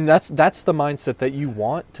 Right, and that's the mindset that you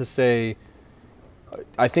want to say.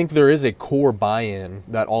 I think there is a core buy-in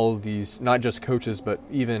that all of these, not just coaches, but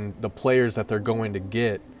even the players that they're going to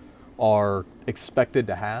get are expected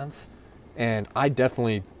to have. And I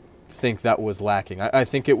definitely think that was lacking. I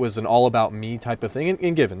think it was an all-about-me type of thing.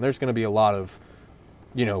 And given, there's going to be a lot of,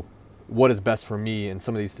 what is best for me in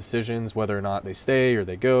some of these decisions, whether or not they stay or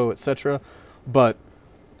they go, etc. But,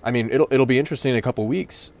 I mean, it'll be interesting in a couple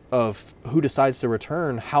weeks of who decides to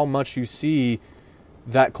return, how much you see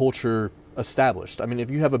that culture established. I mean,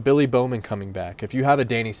 if you have a Billy Bowman coming back, if you have a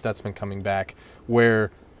Danny Stutzman coming back,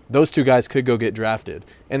 where those two guys could go get drafted.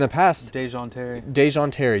 In the past,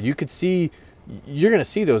 Dejon Terry, you could see, you're going to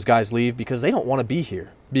see those guys leave because they don't want to be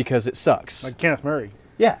here because it sucks. Like Kenneth Murray.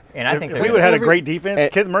 Yeah, and I think if we would have had a great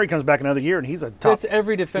defense, Kenneth Murray comes back another year and he's a top. It's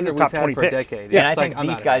every defender we've had for a decade. Yeah, and I think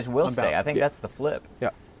these guys will stay. I think that's the flip.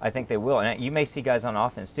 Yeah, I think they will, and you may see guys on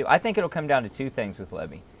offense too. I think it'll come down to two things with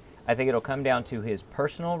Lebby. I think it'll come down to his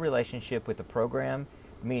personal relationship with the program,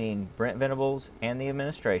 meaning Brent Venables and the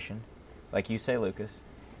administration, like you say, Lucas.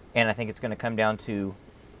 And I think it's going to come down to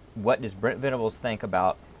what does Brent Venables think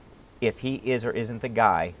about if he is or isn't the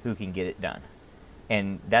guy who can get it done.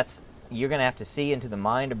 And you're going to have to see into the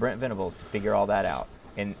mind of Brent Venables to figure all that out.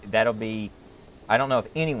 And that'll be, I don't know if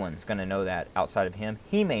anyone's going to know that outside of him.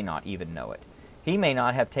 He may not even know it. He may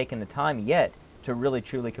not have taken the time yet to really,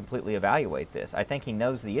 truly, completely evaluate this. I think he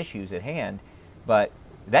knows the issues at hand, but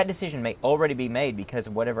that decision may already be made because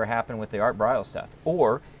of whatever happened with the Art Briles stuff,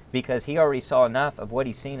 or because he already saw enough of what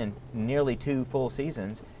he's seen in nearly 2 full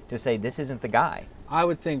seasons to say this isn't the guy. I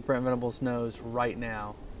would think Brent Venables knows right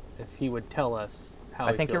now if he would tell us how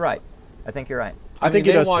he feels. You're right. I think you're right. I think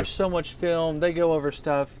they watch so much film. They go over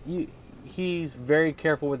stuff. He's very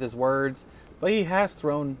careful with his words, but he has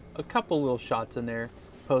thrown a couple little shots in there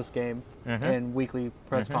post-game and weekly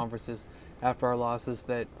press conferences after our losses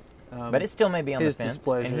that but it still may be on the fence,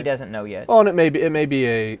 displeasure. And he doesn't know yet. Well, and it may be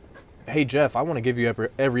a, hey, Jeff, I want to give you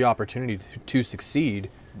every opportunity to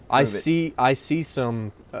succeed. I see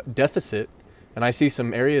some deficit, and I see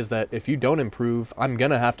some areas that if you don't improve, I'm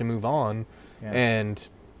going to have to move on. Yeah. And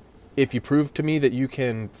if you prove to me that you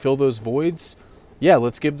can fill those voids, yeah,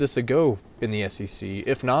 let's give this a go in the SEC.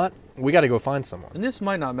 If not, we got to go find someone. And this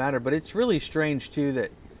might not matter, but it's really strange, too,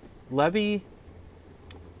 that Lebby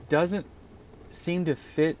doesn't seem to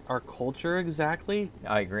fit our culture exactly.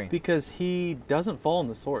 I agree. Because he doesn't fall on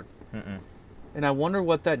the sword. And I wonder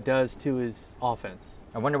what that does to his offense.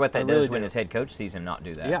 I wonder what that does when his head coach sees him not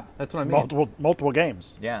do that. Yeah, that's what I mean. Multiple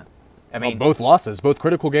games. Yeah. I mean, both losses, both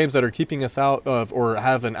critical games that are keeping us out of or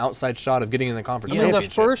have an outside shot of getting in the conference You know, the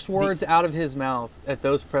championship. first words out of his mouth at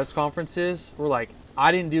those press conferences were like,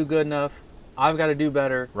 I didn't do good enough. I've got to do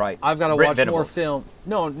better. Right. I've got to Brent watch Venables. more film.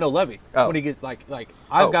 No, Levy. Oh. When he gets like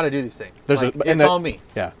I've got to do these things. It's on me.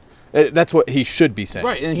 Yeah. That's what he should be saying.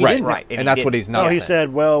 Right, and he didn't. Right. And that's what he's not No, he saying.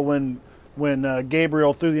 said, well, when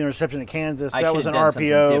Gabriel threw the interception at Kansas, I that should was an have done something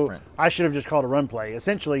RPO. different. I should have just called a run play.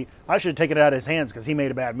 Essentially, I should have taken it out of his hands because he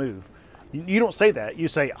made a bad move. You don't say that. You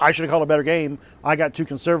say, I should have called a better game. I got too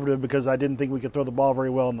conservative because I didn't think we could throw the ball very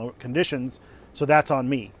well in the conditions, so that's on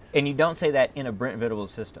me. And you don't say that in a Brent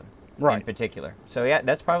Venables system in Right. particular. So, yeah,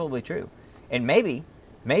 that's probably true. And maybe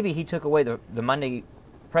he took away the Monday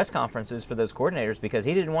press conferences for those coordinators because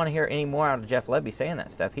he didn't want to hear any more out of Jeff Lebby saying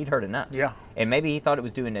that stuff. He'd heard enough. Yeah. And maybe he thought it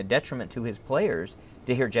was doing a detriment to his players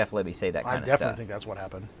to hear Jeff Lebby say that kind I of definitely stuff. think that's what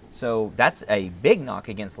happened. So that's a big knock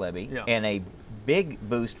against Lebby Yeah. and a big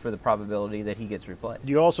boost for the probability that he gets replaced.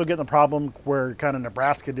 You also get the problem where kind of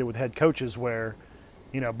Nebraska did with head coaches where,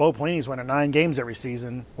 Bo Pelini's winning 9 games every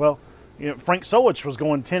season. Well, Frank Solich was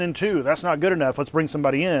going 10-2. That's not good enough. Let's bring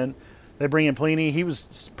somebody in. They bring in Pelini. He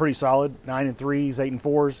was pretty solid, 9-3s,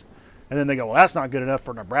 8-4s. And then they go, well, that's not good enough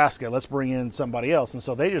for Nebraska. Let's bring in somebody else. And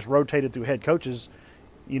so they just rotated through head coaches,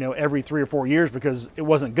 every 3 or 4 years because it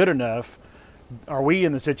wasn't good enough. Are we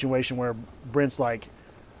in the situation where Brent's like,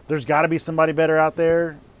 there's got to be somebody better out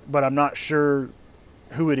there, but I'm not sure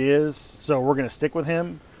who it is, so we're going to stick with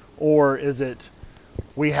him? Or is it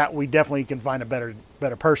we definitely can find a better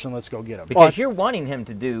person, let's go get him? Because you're wanting him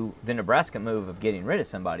to do the Nebraska move of getting rid of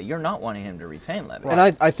somebody. You're not wanting him to retain Lebby. And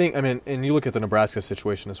I think, and you look at the Nebraska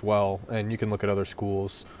situation as well, and you can look at other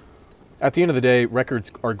schools. At the end of the day,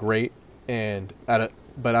 records are great,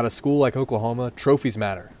 but at a school like Oklahoma, trophies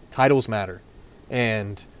matter, titles matter,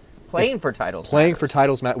 and Playing for titles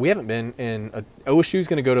matter. We haven't been in. OSU's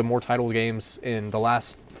going to go to more title games in the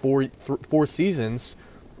last four seasons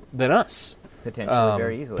than us. Potentially,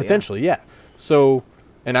 very easily. Potentially, yeah. So,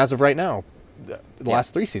 and as of right now, the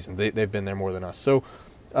last 3 seasons, they've been there more than us. So,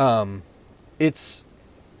 it's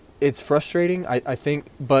frustrating, I think.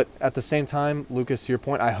 But at the same time, Lucas, to your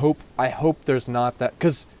point, I hope there's not that,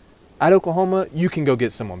 because at Oklahoma, you can go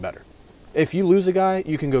get someone better. If you lose a guy,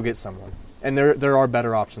 you can go get someone, and there are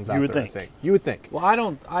better options out there. I think you would think. Well,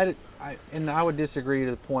 I would disagree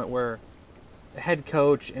to the point where the head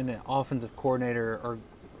coach and the offensive coordinator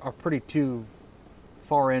are pretty too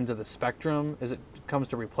far ends of the spectrum as it comes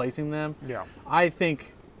to replacing them. Yeah. I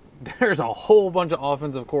think there's a whole bunch of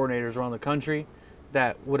offensive coordinators around the country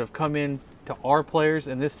that would have come in to our players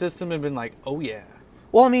in this system and been like, oh yeah.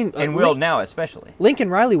 Well, I mean, And will now especially. Lincoln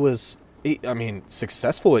Riley was,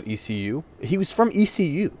 successful at ECU. He was from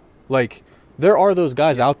ECU. Like, there are those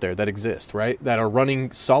guys out there that exist, right? That are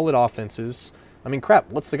running solid offenses. Crap,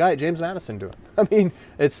 what's the guy at James Madison doing?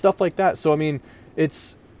 It's stuff like that. So,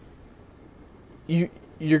 it's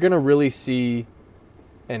you're going to really see,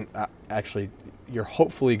 and actually, you're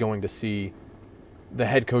hopefully going to see the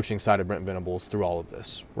head coaching side of Brent Venables through all of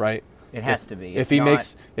this, right? It has to be. If he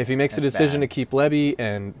makes a decision bad. to keep Lebby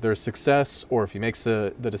and there's success, or if he makes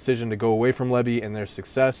the decision to go away from Lebby and there's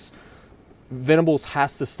success, Venables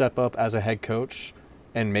has to step up as a head coach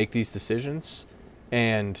and make these decisions,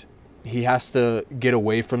 and he has to get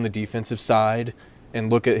away from the defensive side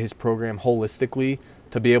and look at his program holistically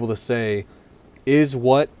to be able to say, is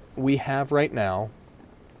what we have right now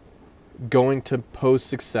going to pose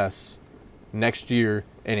success next year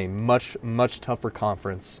in a much, much tougher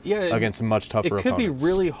conference against much tougher opponents? It could be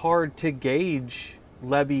really hard to gauge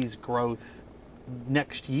Lebby's growth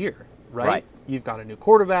next year, right? You've got a new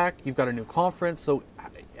quarterback, you've got a new conference, so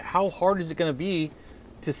how hard is it going to be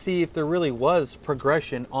to see if there really was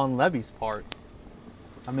progression on Lebby's part?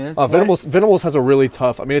 Venables has a really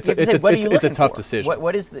tough. It's a tough decision.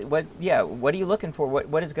 What are you looking for?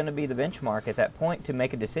 What is going to be the benchmark at that point to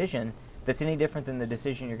make a decision that's any different than the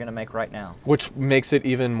decision you're going to make right now? Which makes it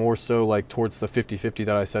even more so like towards the 50-50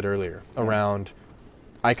 that I said earlier. Around,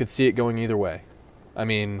 I could see it going either way.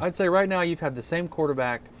 I'd say right now you've had the same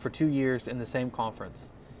quarterback for 2 years in the same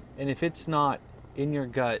conference, and if it's not in your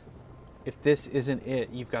gut, if this isn't it,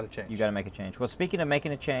 you've got to change. You've got to make a change. Well, speaking of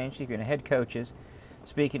making a change, speaking of head coaches,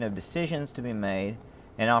 speaking of decisions to be made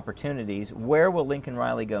and opportunities, where will Lincoln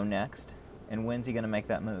Riley go next, and when's he going to make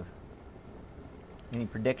that move? Any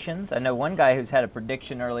predictions? I know one guy who's had a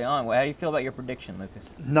prediction early on. Well, how do you feel about your prediction,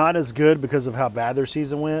 Lucas? Not as good because of how bad their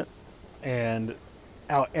season went, and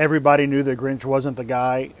how everybody knew that Grinch wasn't the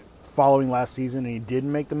guy following last season, and he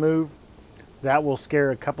didn't make the move. That will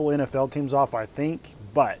scare a couple NFL teams off, I think,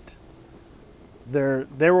 but there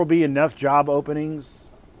will be enough job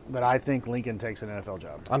openings that I think Lincoln takes an NFL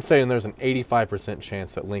job. I'm saying there's an 85%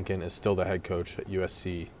 chance that Lincoln is still the head coach at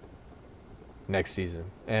USC next season.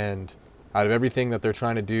 And out of everything that they're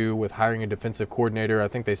trying to do with hiring a defensive coordinator, I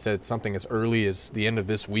think they said something as early as the end of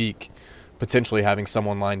this week, potentially having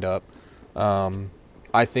someone lined up.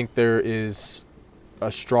 I think there is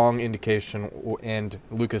a strong indication, and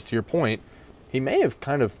Lucas, to your point, he may have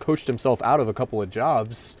kind of coached himself out of a couple of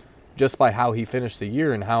jobs just by how he finished the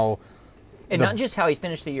year and how... And not just how he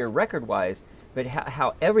finished the year record-wise, but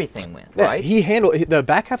how everything went, Yeah, right? he handled the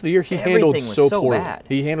back half of the year. He Everything handled was so so poorly. bad.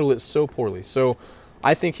 He handled it so poorly. So,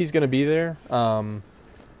 I think he's going to be there.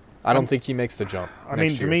 I don't think he makes the jump. I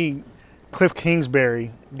mean, to me, Cliff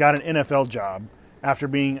Kingsbury got an NFL job after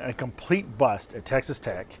being a complete bust at Texas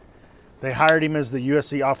Tech. They hired him as the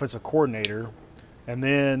USC offensive coordinator, and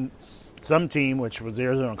then some team, which was the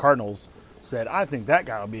Arizona Cardinals, said, "I think that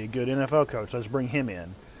guy will be a good NFL coach. Let's bring him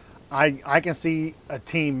in." I can see a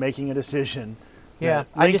team making a decision. Yeah,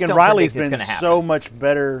 that Lincoln Riley's been so much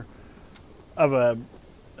better of a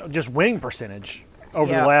just winning percentage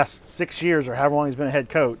over the last 6 years or however long he's been a head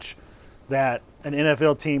coach, that an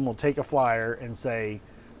NFL team will take a flyer and say,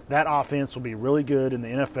 that offense will be really good in the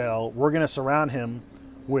NFL. We're going to surround him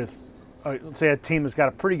with, let's say, a team that's got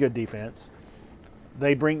a pretty good defense.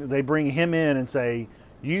 They bring him in and say,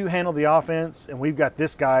 you handle the offense, and we've got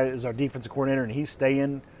this guy as our defensive coordinator, and he's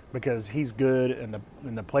staying because he's good, and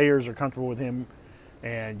the players are comfortable with him,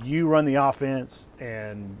 and you run the offense,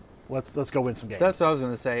 and let's go win some games. That's what I was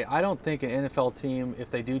going to say. I don't think an NFL team,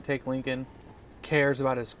 if they do take Lincoln, cares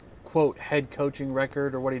about his, quote, head coaching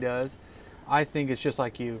record or what he does. I think it's just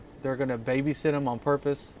like you. They're going to babysit him on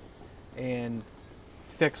purpose and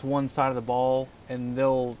fix one side of the ball, and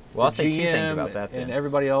they'll Well, I'll say two things about that then. And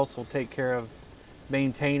everybody else will take care of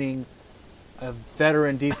maintaining a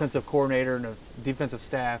veteran defensive coordinator and a defensive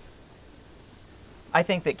staff. I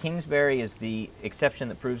think that Kingsbury is the exception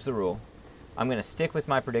that proves the rule. I'm going to stick with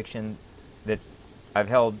my prediction that I've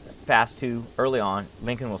held fast to early on.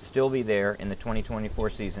 Lincoln will still be there in the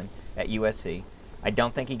 2024 season at USC. I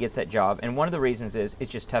don't think he gets that job, and one of the reasons is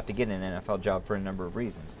it's just tough to get an NFL job for a number of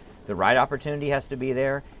reasons. The right opportunity has to be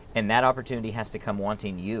there, and that opportunity has to come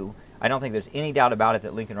wanting you. I don't think there's any doubt about it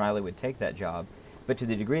that Lincoln Riley would take that job. But to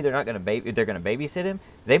the degree they're not going to they're going to babysit him,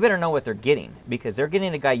 they better know what they're getting, because they're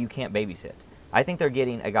getting a guy you can't babysit. I think they're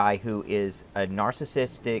getting a guy who is a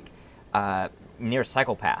narcissistic, near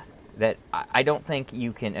psychopath that I don't think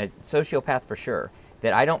you can, a sociopath for sure,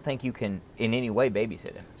 that I don't think you can in any way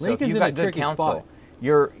babysit him. So Lincoln's if you've in got a good tricky counsel, spot.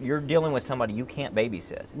 you're dealing with somebody you can't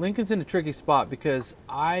babysit. Lincoln's in a tricky spot because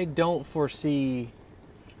I don't foresee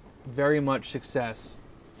very much success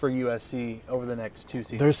for USC over the next two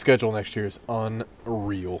seasons. Their schedule next year is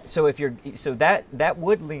unreal. So that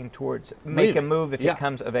would lean towards make a move if Yeah. it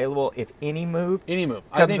comes available. If any move,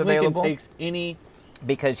 I think available, Lincoln takes any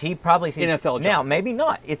because he probably sees NFL job. Now maybe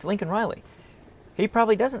not. It's Lincoln Riley. He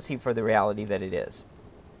probably doesn't see for the reality that it is.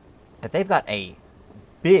 That they've got a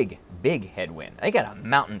big headwind. They got a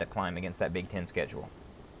mountain to climb against that Big Ten schedule.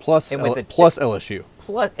 Plus LSU.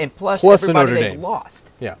 Plus Plus everybody Notre they've Dame.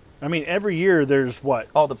 lost. Yeah. I mean, every year there's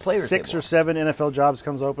All the players 6 they've or lost. 7 NFL jobs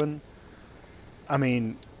comes open. I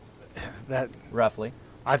mean, that Roughly.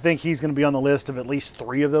 I think he's going to be on the list of at least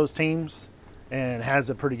 3 of those teams, and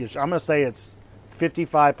has a pretty good. I'm going to say it's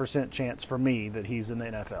 55% chance for me that he's in the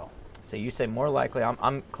NFL. So you say more likely.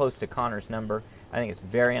 I'm close to Connor's number. I think it's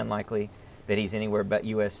very unlikely that he's anywhere but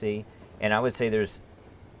USC. And I would say there's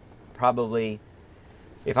probably,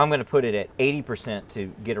 if I'm going to put it at 80%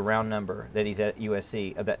 to get a round number that he's at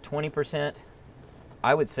USC, of that 20%,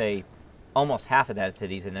 I would say almost half of that is that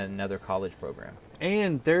he's in another college program.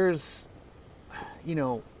 And there's,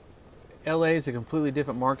 LA is a completely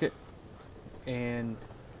different market, and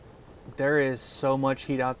there is so much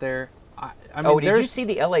heat out there. I mean, did you see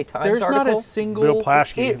the LA Times there's article? not a single. Bill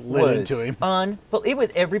Plaschke It lit was into him. It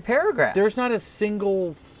was every paragraph. There's not a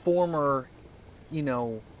single former,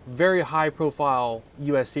 very high-profile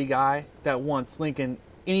USC guy that wants Lincoln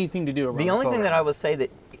anything to do around The only thing that program. I will say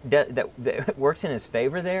that works in his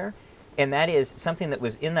favor there, and that is something that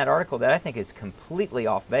was in that article that I think is completely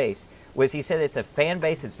off base, was he said it's a fan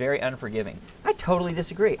base that's very unforgiving. I totally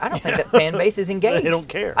disagree. I don't think that fan base is engaged. They don't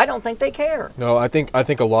care. I don't think they care. No, I think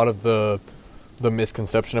a lot of the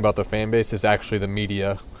misconception about the fan base is actually the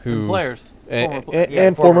media And players.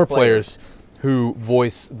 and former players who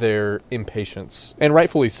voice their impatience, and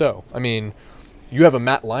rightfully so. I mean, you have a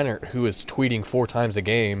Matt Leinart who is tweeting 4 times a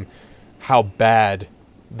game how bad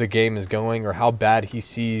the game is going or how bad he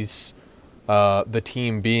sees the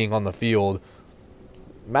team being on the field.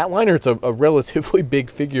 Matt Leinert's a relatively big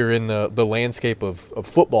figure in the landscape of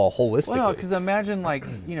football holistically. Well, no, because imagine,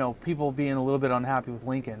 people being a little bit unhappy with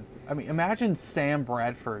Lincoln. I mean, imagine Sam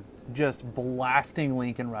Bradford just blasting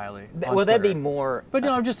Lincoln Riley on Well, that'd be Twitter. more. But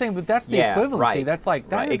no, I'm just saying. But that's the Yeah, equivalency. right. That's like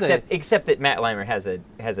that Right. is Except that Matt Leimer has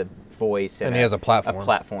a voice And he has a platform. a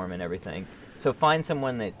platform and everything. So find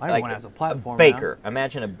someone that Everyone has a platform Baker.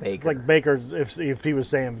 Imagine a Baker. It's like Baker if he was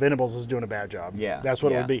saying Venables is doing a bad job. Yeah, That's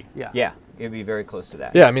what it yeah. would be. Yeah. Yeah, it'd be very close to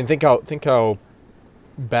that. Yeah, I mean, think how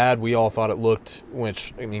bad we all thought it looked.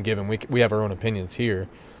 Which, I mean, given we have our own opinions here,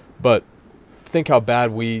 but think how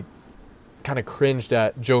bad we kind of cringed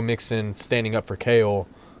at Joe Mixon standing up for Kale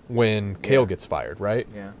when Kale gets fired, right?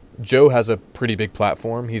 Yeah. Joe has a pretty big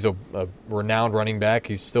platform. He's a renowned running back.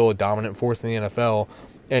 He's still a dominant force in the NFL,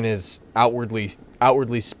 and is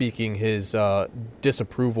outwardly speaking his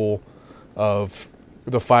disapproval of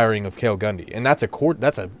the firing of Cale Gundy. And that's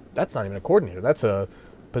not even a coordinator. That's a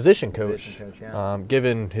position coach. Position coach, yeah.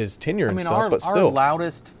 Given his tenure and stuff, our, but still. our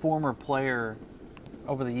loudest former player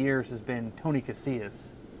over the years has been Tony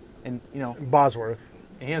Casillas, and Bosworth.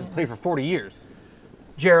 he hasn't played for 40 years.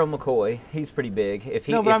 Gerald McCoy, he's pretty big. If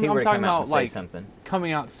he No, but if he I'm were to talking come out about and say like something,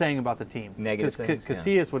 coming out saying about the team. Negative things, yeah.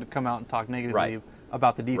 Casillas would come out and talk negatively Right.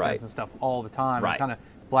 about the defense Right. and stuff all the time, Right. and kind of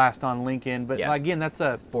blast on Lincoln. But Yeah. again, that's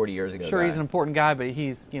a 40 years ago. sure he's guy. an important guy, but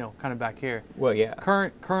he's kind of back here. Well, yeah.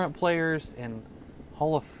 Current players and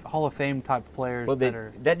Hall of Fame type players Well, that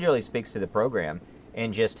are. that really speaks to the program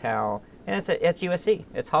and just how, and it's USC,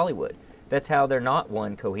 it's Hollywood. That's how they're not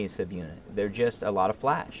one cohesive unit. They're just a lot of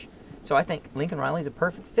flash. So I think Lincoln Riley's a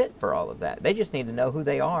perfect fit for all of that. They just need to know who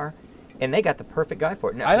they are, and they got the perfect guy for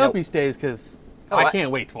it. I hope he stays because I can't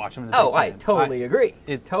wait to watch him in the Big I Ten. totally agree.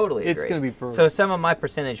 It's totally agree. It's going to be brutal. So some of my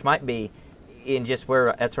percentage might be in just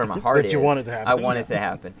that's where my heart That is. you want it to happen. I want it to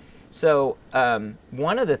happen. So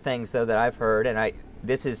one of the things though that I've heard, and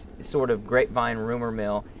this is sort of grapevine rumor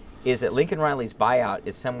mill, is that Lincoln Riley's buyout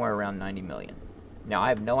is somewhere around $90 million. Now I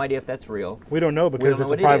have no idea if that's real. We don't know because know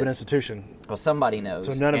it's a what it private is. institution. Well, somebody knows.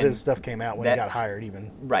 So none of and his stuff came out when he got hired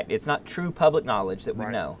even. Right. It's not true public knowledge that we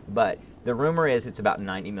Right. know, but the rumor is it's about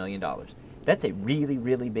 $90 million. That's a really,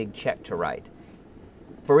 really big check to write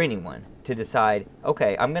for anyone to decide,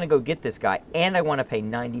 okay, I'm going to go get this guy, and I want to pay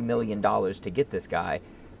 $90 million to get this guy,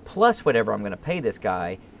 plus whatever I'm going to pay this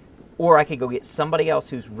guy, or I could go get somebody else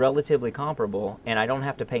who's relatively comparable, and I don't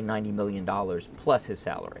have to pay $90 million plus his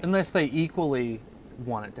salary. Unless they equally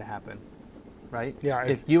want it to happen, right? Yeah,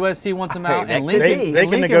 If USC wants him Hey, out that and could Lincoln, be. They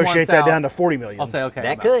and can Lincoln negotiate wants that out, down to $40 million. I'll say okay. That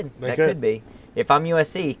I'm out. could. They That could. could be. If I'm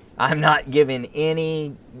USC, I'm not giving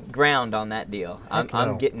any ground on that deal. I'm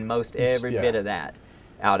no. getting most every Yeah. bit of that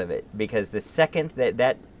out of it, because the second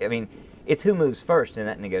it's who moves first in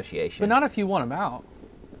that negotiation. But not if you want him out.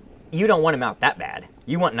 You don't want him out that bad.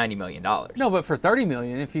 You want $90 million. No, but for $30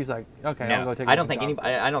 million, if he's like, okay, I'll go take. I don't think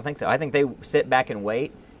I don't think so. I think they sit back and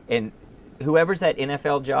wait, and whoever's that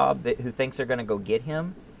NFL job who thinks they're going to go get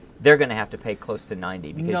him, they're going to have to pay close to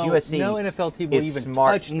 90 because USC no NFL team will is even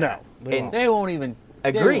smart. touch that. No, they And- won't. They won't even they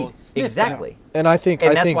Agreed. will sniff Exactly. And I think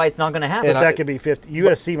And why it's not going to happen. and That could be 50.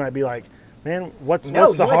 USC might be like, man, what's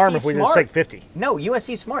the harm if we just smart. take 50? No,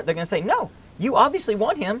 USC's smart. They're going to say, no, you obviously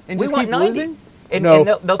want him. And we just want keep 90. losing? And, No, and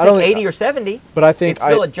they'll I don't take think- 80 or 70. But I think it's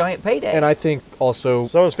still a giant payday. And I think also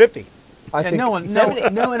So is 50. I Yeah, think no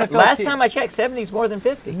NFL. Last team, time I checked, 70 is more than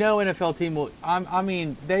 50. no NFL team will. I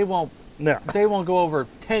mean, they won't. No. They won't go over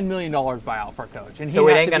 $10 million buyout for a coach. And So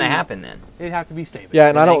he'd it have ain't to going to be- happen then. It'd have to be Saban. Yeah,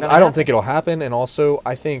 and It I ain't don't gonna I don't happen. think it'll happen. And also,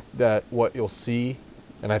 I think that what you'll see,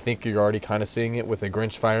 and I think you're already kind of seeing it with the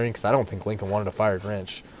Grinch firing, because I don't think Lincoln wanted to fire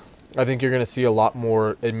Grinch. I think you're going to see a lot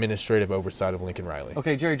more administrative oversight of Lincoln Riley.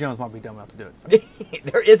 Okay, Jerry Jones might be dumb enough to do it. So.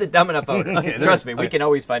 There is a dumb enough owner. Okay, Trust me, we can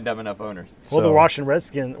always find dumb enough owners. Well, the So-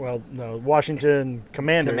 Washington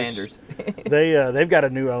Commanders. They've got a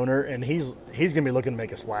new owner, and he's going to be looking to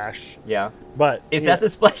make a splash. Yeah. But Is that the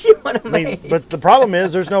splash you want to I mean, make? but the problem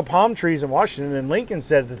is there's no palm trees in Washington, and Lincoln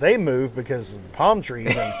said that they moved because of palm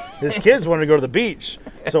trees, and his kids wanted to go to the beach.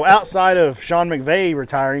 So outside of Sean McVay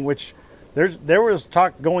retiring, which there was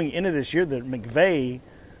talk going into this year that McVay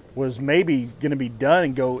was maybe going to be done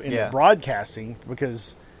and go into broadcasting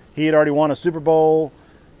because he had already won a Super Bowl.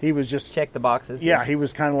 He was just Check the boxes. yeah, he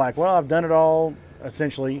was kind of like, well, I've done it all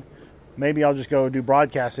essentially. Maybe I'll just go do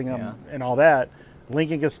broadcasting and all that.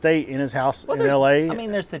 Lincoln could stay in his house in there's- L.A. I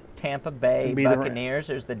mean, there's the Tampa Bay Be the- Buccaneers.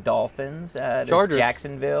 There's the Dolphins. There's Chargers.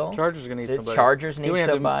 Jacksonville. Chargers are gonna need the somebody. Chargers He need wouldn't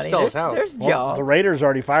have to somebody. sell his There's, house. there's Well, jobs. the Raiders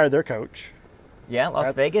already fired their coach. Yeah,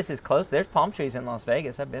 Las Vegas is close. There's palm trees in Las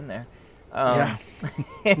Vegas. I've been there.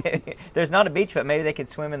 There's not a beach, but maybe they could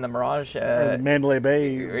swim in the Mirage. Or Mandalay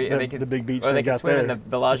Bay, or they could- the big beach or they they could got swim there. in the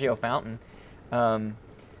Bellagio fountain.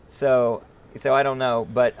 So I don't know,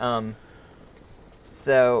 but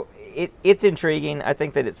so it's intriguing. I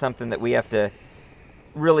think that it's something that we have to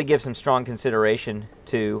really give some strong consideration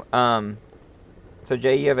to. So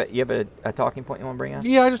Jay, you have a talking point you want to bring up?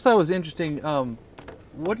 Yeah, I just thought it was interesting.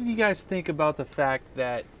 What did you guys think about the fact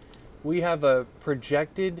that we have a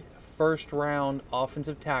projected first-round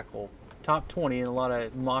offensive tackle, top 20 in a lot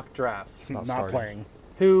of mock drafts, Not playing.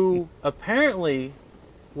 who apparently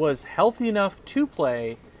was healthy enough to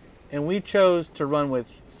play, and we chose to run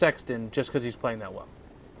with Sexton just because he's playing that well?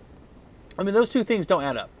 I mean, those two things don't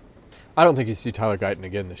add up. I don't think you see Tyler Guyton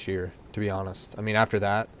again this year, to be honest. I mean, after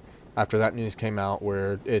that news came out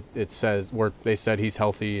where they said he's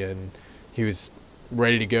healthy and he was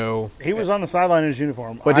ready to go. He was on the sideline in his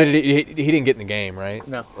uniform. But he didn't get in the game, right?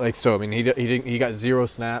 No. So I mean, he got 0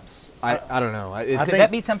 snaps. I don't know. Could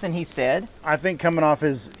that be something he said? I think coming off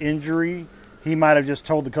his injury, he might have just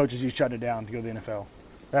told the coaches he's shutting it down to go to the NFL.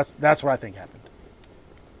 That's what I think happened.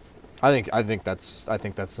 I think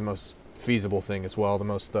that's the most feasible thing as well, the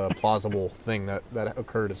most plausible thing that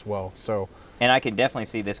occurred as well. So. And I could definitely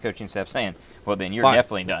see this coaching staff saying, "Well, then you're Fine.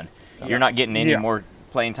 definitely done. You're not getting any more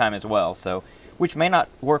playing time as well." So, which may not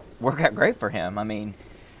work out great for him. I mean,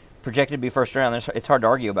 projected to be first round. It's hard to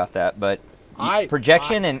argue about that, but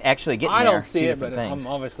projection and actually getting I there. don't see it, but things.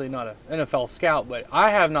 I'm obviously not an NFL scout, but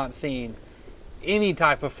I have not seen any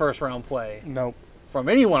type of first-round play Nope. from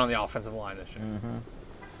anyone on the offensive line this year. Mm-hmm.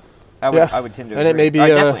 I would tend to agree. And I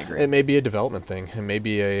definitely agree. it may be a development thing. It may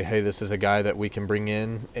be hey, this is a guy that we can bring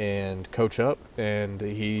in and coach up, and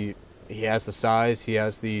he has the size, he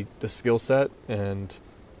has the skill set, and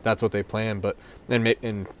that's what they plan. But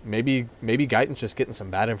maybe Guyton's just getting some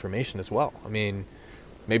bad information as well. I mean,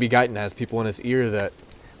 maybe Guyton has people in his ear that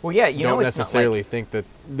don't necessarily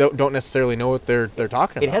don't necessarily know what they're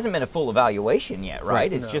talking about. It hasn't been a full evaluation yet,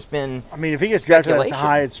 right? It's just been. I mean, if he gets drafted that speculation.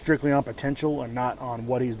 high, it's strictly on potential and not on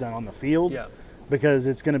what he's done on the field. Yeah. Because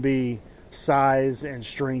it's going to be size and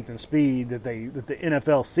strength and speed that the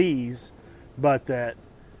NFL sees, but that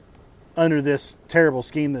under this terrible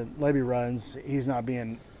scheme that Levy runs, he's not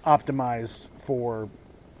being optimized for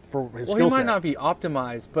his skill set. Well, he might not be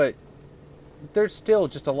optimized, but there's still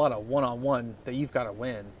just a lot of one-on-one that you've got to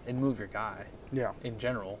win and move your guy. Yeah. In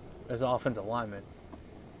general, as an offensive lineman.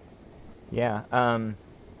 Yeah.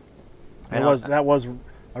 That was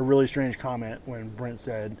a really strange comment when Brent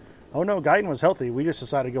said, "Oh no, Guyton was healthy. We just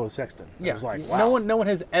decided to go with Sexton." Yeah. It was like, wow. No one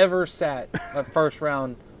has ever sat a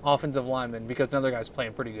first-round offensive lineman because another guy's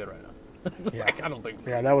playing pretty good right now. I don't think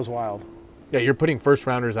so. Yeah, that was wild. Yeah, you're putting first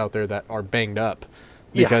rounders out there that are banged up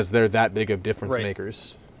because they're that big of difference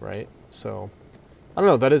makers, right? So, I don't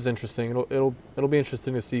know. That is interesting. It'll be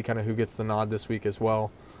interesting to see kind of who gets the nod this week as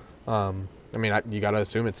well. I mean, you got to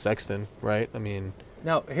assume it's Sexton, right? I mean,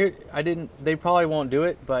 now here they probably won't do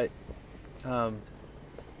it, but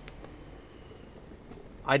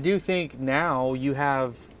I do think now you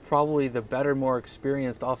have probably the better, more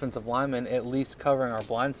experienced offensive lineman at least covering our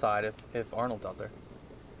blind side if Arnold's out there.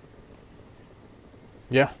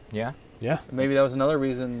 Yeah. Maybe that was another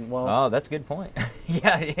reason. Well, oh, that's a good point.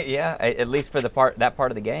 yeah. At least for that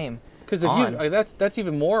part of the game. Because that's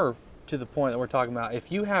even more to the point that we're talking about.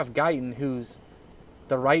 If you have Guyton, who's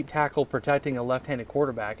the right tackle protecting a left-handed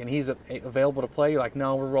quarterback, and he's available to play, you're like,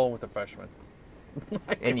 no, we're rolling with the freshman.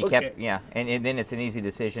 And you and then it's an easy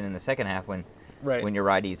decision in the second half when your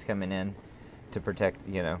righty's coming in to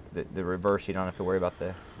protect, the reverse. You don't have to worry about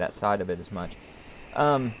that side of it as much.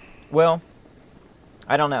 Well,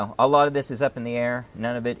 I don't know. A lot of this is up in the air.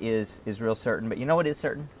 None of it is real certain. But you know what is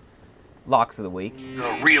certain? Locks of the week.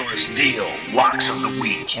 The realest deal. Locks of the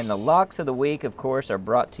week. And the locks of the week, of course, are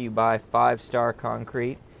brought to you by 5 Star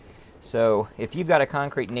Concrete. So if you've got a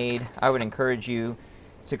concrete need, I would encourage you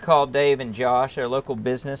to call Dave and Josh, our local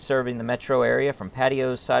business serving the metro area from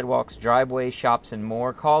patios, sidewalks, driveways, shops, and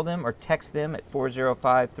more. Call them or text them at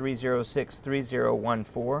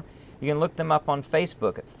 405-306-3014. You can look them up on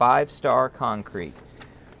Facebook at 5 Star Concrete.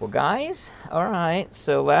 Well, guys, all right,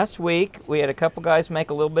 so last week we had a couple guys make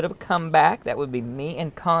a little bit of a comeback. That would be me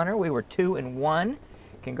and Connor. We were 2-1.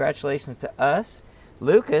 Congratulations to us.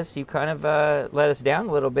 Lucas, you kind of let us down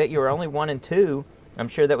a little bit. You were only 1-2. I'm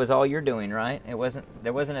sure that was all you're doing, right?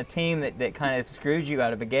 There wasn't a team that kind of screwed you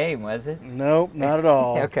out of a game, was it? Nope, not at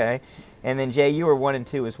all. Okay. And then, Jay, you were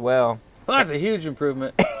 1-2 as well. Well, that's a huge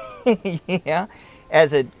improvement. Yeah.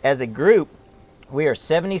 As a group, we are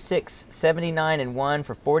 76, 79-1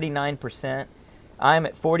 for 49%. I'm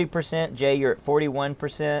at 40%. Jay, you're at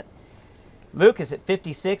 41%. Lucas at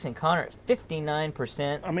 56 and Connor at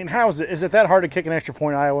 59%. I mean, how is it? Is it that hard to kick an extra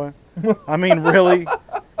point, Iowa? I mean, really?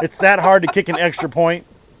 It's that hard to kick an extra point?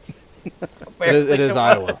 It is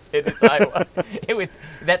Iowa. It is Iowa.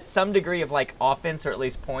 That's some degree of like offense or at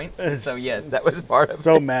least points. So yes, that was part of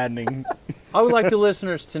so it. maddening. I would like the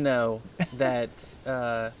listeners to know that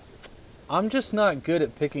I'm just not good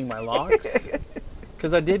at picking my locks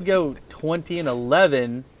because I did go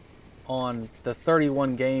 20-11 on the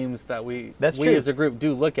 31 games that we true. as a group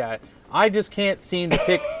do look at. I just can't seem to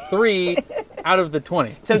pick 3 out of the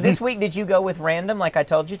 20. So this week, did you go with random like I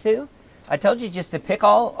told you to? I told you just to pick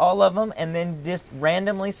all of them and then just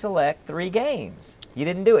randomly select 3 games. You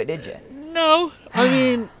didn't do it, did you? No. I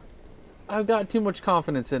mean, I've got too much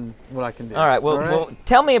confidence in what I can do. All right. Well,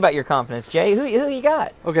 tell me about your confidence, Jay. Who you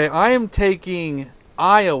got? Okay, I am taking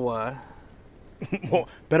Iowa. Well,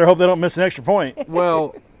 better hope they don't miss an extra point.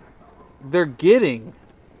 Well, they're getting,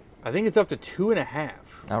 I think it's up to 2.5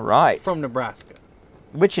 All right. from Nebraska.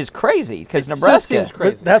 Which is crazy because It just Nebraska. seems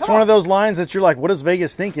crazy. But that's one of those lines that you're like, what is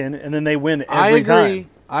Vegas thinking? And then they win every time.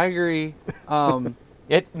 I agree.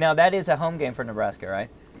 Now that is a home game for Nebraska, right?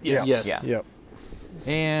 Yes. Yes. Yeah. Yep.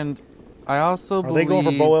 And I also Are believe... they going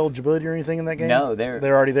for bowl eligibility or anything in that game? No, they're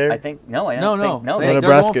already there. I think no. I No, don't no. think no. They- They, they're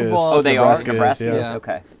Nebraska going for is. ball. oh, they Nebraska are. is, Nebraska yeah. is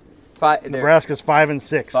okay. They're Nebraska's 5 and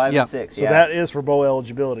 6. 5 Yeah. and 6. So Yeah. that is for bowl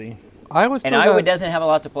eligibility. Iowa still and Iowa got- doesn't have a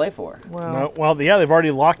lot to play for. Well, No, well, yeah, they've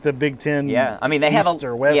already locked the Big Ten. Yeah, I mean they have East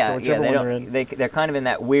or West or whichever they one don't- they're in. They're kind of in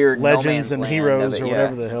that weird no Legends man's and land Heroes of it, or yeah.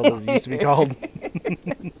 whatever the hell it used to be called.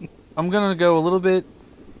 I'm going to go a little bit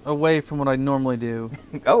away from what I normally do.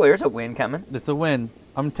 Oh, there's a win coming. It's a win.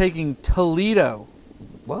 I'm taking Toledo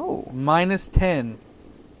Whoa. -10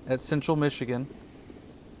 at Central Michigan.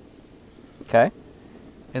 Okay.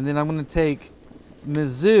 And then I'm going to take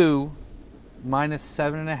Mizzou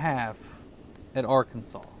 -7.5 at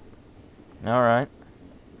Arkansas. All right.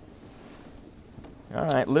 All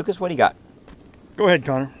right, Lucas, what do you got? Go ahead,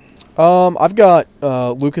 Connor. I've got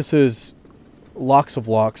Lucas's locks of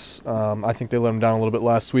locks. I think they let him down a little bit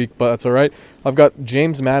last week, but that's all right. I've got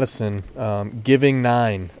James Madison giving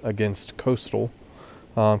 9 against Coastal.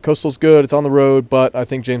 Coastal's good. It's on the road, but I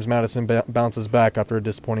think James Madison bounces back after a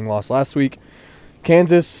disappointing loss last week.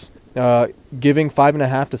 Kansas giving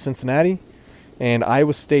 5.5 to Cincinnati, and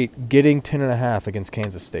Iowa State getting 10.5 against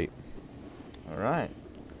Kansas State. All right.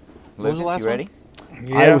 What was the last you ready?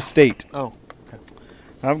 Yeah. Iowa State. Oh, okay.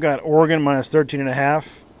 I've got Oregon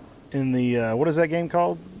 -13.5 in the what is that game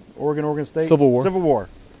called? Oregon State? Civil War. Civil War.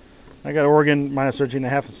 I got Oregon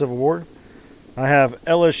 -13.5 in Civil War. I have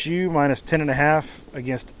LSU -10.5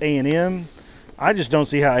 against A&M. I just don't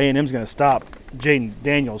see how A&M's going to stop Jaden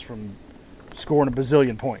Daniels from scoring a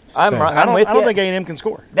bazillion points. I'm Same. right. I I'm with don't you. think A&M can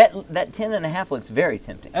score. That 10.5 looks very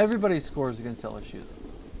tempting. Everybody scores against LSU,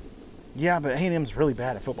 though. Yeah, but A&M's really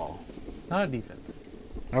bad at football. Not a defense.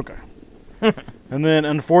 Okay. And then,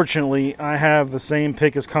 unfortunately, I have the same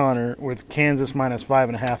pick as Connor with Kansas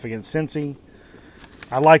 -5.5 against Cincy.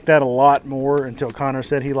 I like that a lot more until Connor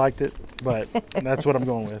said he liked it, but that's what I'm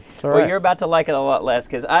going with. It's all Well, right. you're about to like it a lot less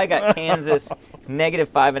because I got Kansas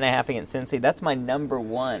 -5.5 against Cincy. That's my number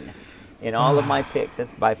 1 in all of my picks.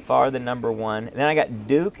 That's by far the number 1. And then I got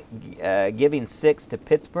Duke giving 6 to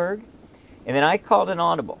Pittsburgh. And then I called an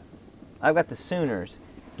audible. I've got the Sooners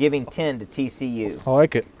giving 10 to TCU. I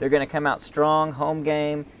like it. They're going to come out strong, home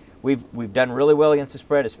game. We've done really well against the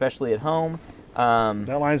spread, especially at home.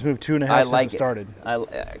 That line's moved 2.5 I since like it started. I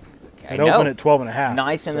It know. opened at 12.5.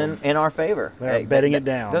 Nice so and in our favor. they're betting it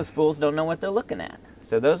down. Those fools don't know what they're looking at.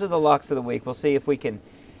 So those are the locks of the week. We'll see if we can.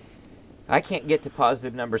 I can't get to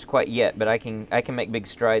positive numbers quite yet, but I can make big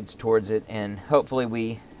strides towards it, and hopefully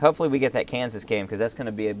we get that Kansas game because that's going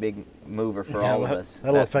to be a big mover for all of us.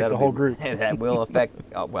 that'll affect the whole group. That will affect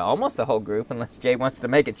almost the whole group unless Jay wants to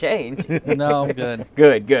make a change. No, I'm good.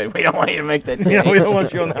 Good. We don't want you to make that change. Yeah, we don't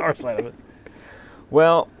want you on our side of it.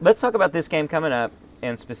 Well, let's talk about this game coming up,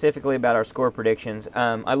 and specifically about our score predictions.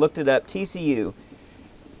 I looked it up. TCU,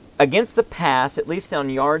 against the pass, at least on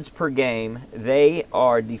yards per game, they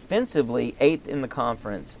are defensively 8th in the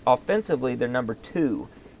conference. Offensively, they're number 2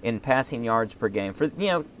 in passing yards per game.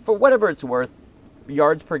 For whatever it's worth,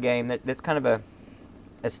 yards per game, that's kind of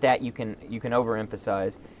a stat you can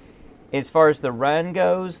overemphasize. As far as the run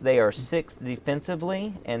goes, they are 6th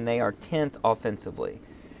defensively, and they are 10th offensively.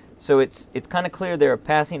 So it's kind of clear they're a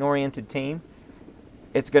passing-oriented team.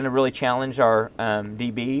 It's going to really challenge our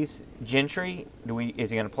DBs. Gentry, is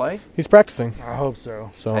he going to play? He's practicing. I hope so.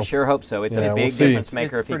 So I sure hope so. It's Yeah, a big we'll see. difference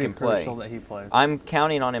maker It's if he pretty can play. crucial that he plays. I'm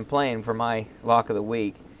counting on him playing for my lock of the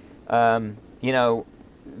week.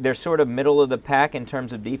 They're sort of middle of the pack in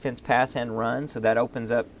terms of defense, pass, and run, so that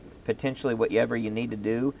opens up potentially whatever you need to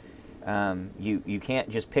do. You can't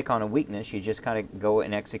just pick on a weakness. You just kind of go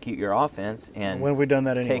and execute your offense and When have we done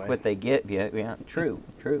that anyway? take what they get. Yeah, true.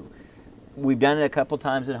 we've done it a couple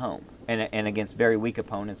times at home and against very weak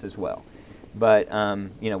opponents as well. But,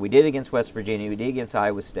 we did against West Virginia. We did against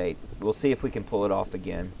Iowa State. We'll see if we can pull it off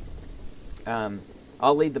again.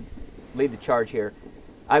 I'll lead the charge here.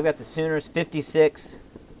 I've got the Sooners 56,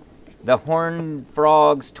 the Horned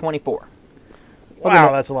Frogs 24.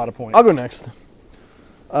 Wow, that's a lot of points. I'll go next.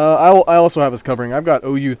 I also have us covering. I've got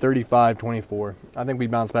OU 35-24. I think we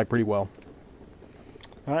bounce back pretty well.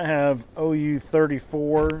 I have OU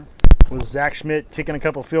 34 with Zach Schmidt kicking a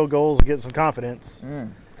couple field goals to get some confidence.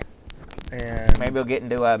 And maybe we'll get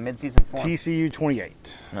into mid-season form. TCU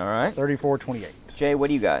 28. All right. 34-28. Jay, what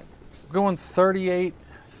do you got? Going 38-34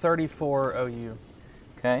 OU.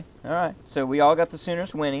 Okay. All right. So we all got the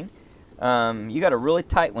Sooners winning. You got a really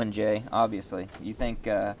tight one, Jay, obviously. You think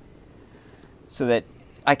so that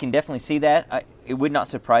I can definitely see that. It would not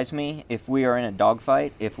surprise me if we are in a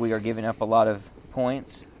dogfight, if we are giving up a lot of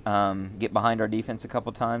points, get behind our defense a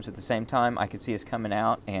couple times at the same time. I could see us coming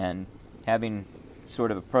out and having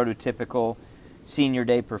sort of a prototypical senior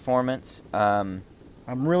day performance. I'm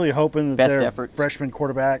really hoping that their efforts. Freshman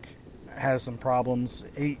quarterback has some problems.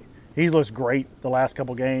 He looks great the last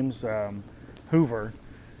couple games. Hoover,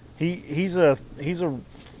 he's a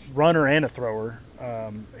runner and a thrower.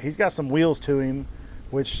 He's got some wheels to him,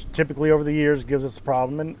 which typically over the years gives us a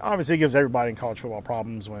problem, and obviously gives everybody in college football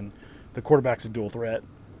problems when the quarterback's a dual threat.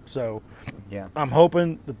 So yeah, I'm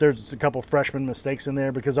hoping that there's a couple freshman mistakes in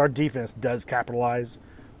there because our defense does capitalize.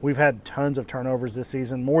 We've had tons of turnovers this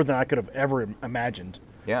season, more than I could have ever imagined.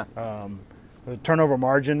 Yeah. The turnover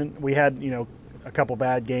margin, we had, a couple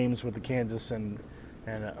bad games with the Kansas and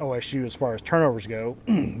OSU as far as turnovers go,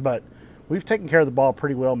 but we've taken care of the ball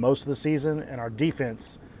pretty well most of the season, and our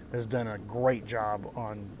defense has done a great job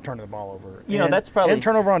on turning the ball over. That's probably... And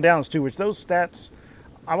turnover on downs, too, which those stats,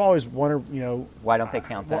 I've always wondered, why don't they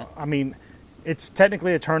count that? I mean, it's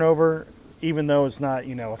technically a turnover, even though it's not,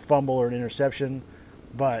 a fumble or an interception,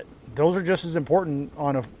 but those are just as important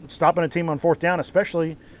on stopping a team on fourth down,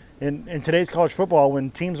 especially in today's college football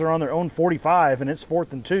when teams are on their own 45 and it's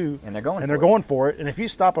 4th and 2. And they're going for it. And if you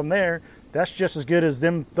stop them there, that's just as good as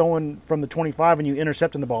them throwing from the 25 and you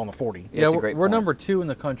intercepting the ball on the 40. Yeah, we're number 2 in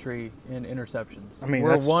the country in interceptions. I mean,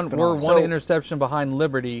 we're that's one phenomenal. interception behind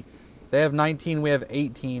Liberty. They have 19, we have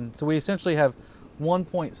 18. So we essentially have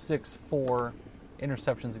 1.64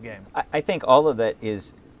 interceptions a game. I think all of that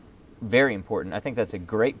is very important. I think that's a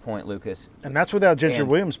great point, Lucas. And that's without Gentry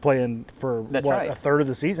Williams playing for right. a third of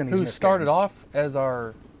the season. Who started off as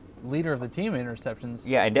our leader of the team in interceptions.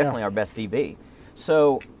 Yeah, and definitely our best DB.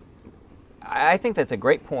 So I think that's a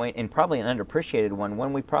great point and probably an underappreciated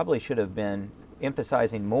one we probably should have been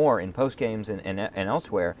emphasizing more in post games and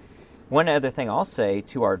elsewhere. One other thing I'll say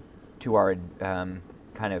to our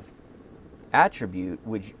kind of attribute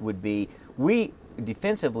would be we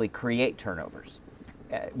defensively create turnovers.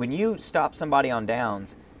 When you stop somebody on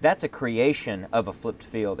downs, that's a creation of a flipped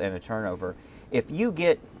field and a turnover. If you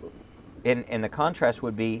get, and the contrast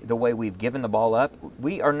would be the way we've given the ball up,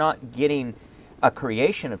 we are not getting a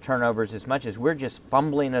creation of turnovers as much as we're just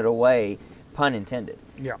fumbling it away, pun intended.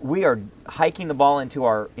 Yeah. We are hiking the ball into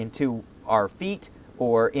our feet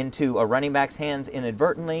or into a running back's hands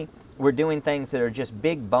inadvertently. We're doing things that are just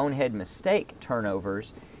big bonehead mistake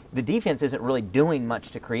turnovers. The defense isn't really doing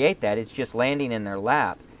much to create that. It's just landing in their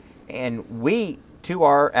lap. And we, to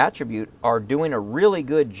our attribute, are doing a really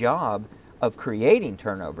good job of creating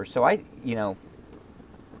turnovers. So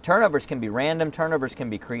turnovers can be random, turnovers can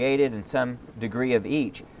be created in some degree of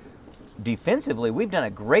each. Defensively, we've done a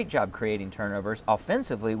great job creating turnovers.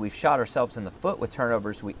 Offensively, we've shot ourselves in the foot with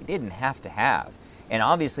turnovers we didn't have to have. And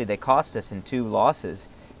obviously, they cost us in 2 losses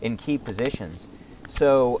in key positions.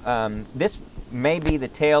 So this may be the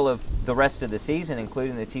tale of the rest of the season,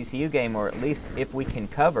 including the TCU game, or at least if we can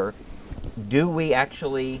cover, do we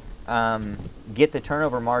actually get the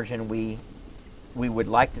turnover margin we would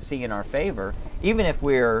like to see in our favor? Even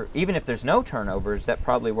if there's no turnovers, that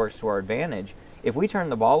probably works to our advantage. If we turn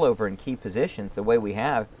the ball over in key positions the way we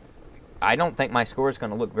have, I don't think my score is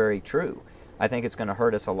going to look very true. I think it's going to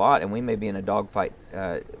hurt us a lot, and we may be in a dogfight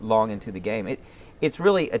long into the game. It's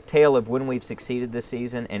really a tale of when we've succeeded this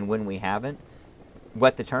season and when we haven't,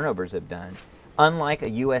 what the turnovers have done. Unlike a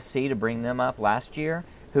USC to bring them up last year,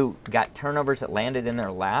 who got turnovers that landed in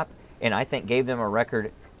their lap, and I think gave them a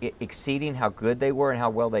record exceeding how good they were and how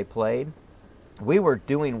well they played, we were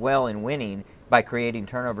doing well in winning by creating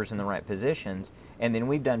turnovers in the right positions, and then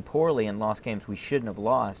we've done poorly and lost games we shouldn't have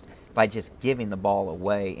lost by just giving the ball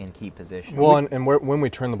away in key positions. Well, and when we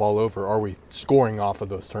turn the ball over, are we scoring off of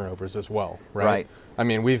those turnovers as well, right? Right. I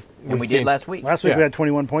mean, we did last week. Last week we had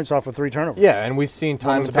 21 points off of 3 turnovers. Yeah, and we've seen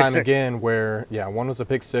time and time again again where, one was a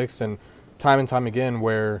pick six, and time and time again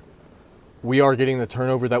where we are getting the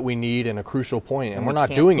turnover that we need in a crucial point, and we're not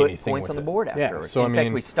can't doing put anything points with on the it. board Yeah, afterwards. so In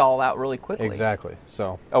fact, we stall out really quickly. Exactly.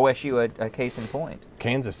 So OSU a case in point.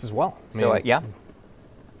 Kansas as well. So yeah.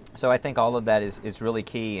 So I think all of that is really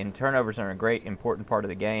key, and turnovers are a great important part of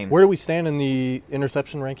the game. Where do we stand in the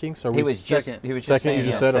interception rankings? Are He we was just second. he was just second? saying, You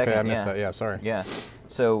just yeah, said okay. second, I missed yeah. that. Yeah, sorry. Yeah.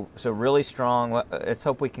 So really strong. Let's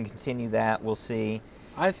hope we can continue that. We'll see.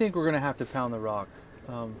 I think we're going to have to pound the rock.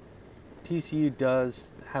 TCU does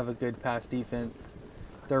have a good pass defense.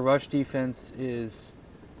 Their rush defense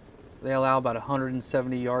they allow about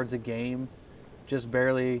 170 yards a game, just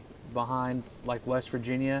barely behind like West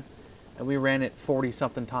Virginia. And we ran it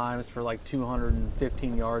 40-something times for like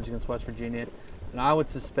 215 yards against West Virginia. And I would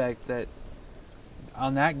suspect that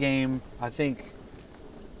on that game, I think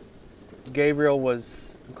Gabriel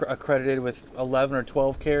was accredited with 11 or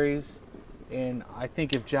 12 carries. And I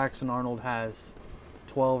think if Jackson Arnold has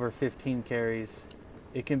 12 or 15 carries,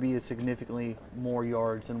 it can be a significantly more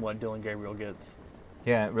yards than what Dylan Gabriel gets.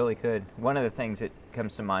 Yeah, it really could. One of the things that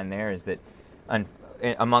comes to mind there is that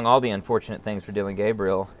among all the unfortunate things for Dylan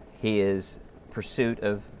Gabriel, his pursuit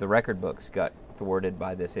of the record books got thwarted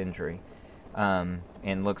by this injury, and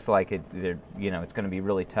looks like it's going to be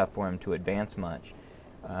really tough for him to advance much.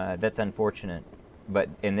 That's unfortunate,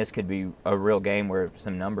 and this could be a real game where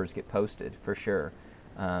some numbers get posted for sure.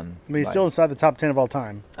 I mean, he's still inside the top 10 of all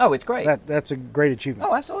time. Oh, it's great. That's a great achievement.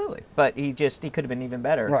 Oh, absolutely. But he could have been even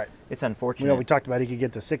better. Right. It's unfortunate. We talked about he could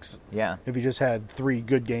get to 6 Yeah. if he just had 3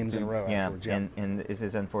 good games in a row Yeah, afterwards. Yeah. and this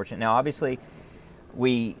is unfortunate. Now, obviously,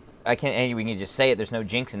 we can just say it. There's no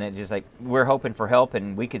jinx in it. Just like we're hoping for help,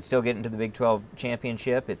 and we could still get into the Big 12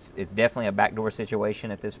 championship. It's definitely a backdoor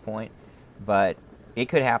situation at this point, but it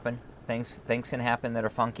could happen. Things can happen that are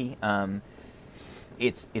funky.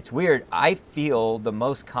 It's weird. I feel the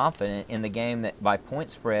most confident in the game that by point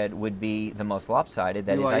spread would be the most lopsided.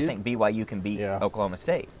 That is, I think BYU can beat Oklahoma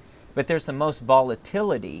State. But there's the most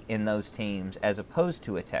volatility in those teams as opposed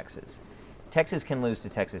to a Texas. Texas can lose to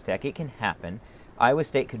Texas Tech. It can happen. Iowa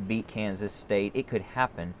State could beat Kansas State. It could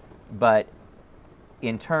happen. But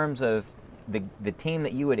in terms of the team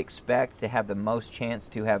that you would expect to have the most chance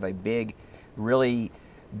to have a big, really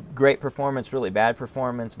great performance, really bad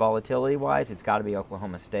performance, volatility-wise, it's got to be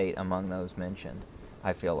Oklahoma State among those mentioned,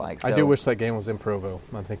 I feel like. So I do wish that game was in Provo.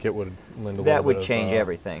 I think it would lend a little that bit would change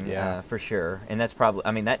everything, yeah. For sure. And that's probably,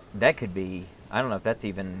 I mean, that could be, I don't know if that's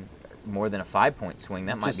even more than a 5-point swing.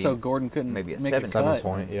 That might Just be so Gordon couldn't maybe a make a 7 cut.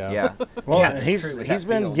 point, yeah. Yeah. Well, Yeah, and it's true with he's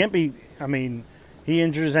that been field. gimpy. I mean, he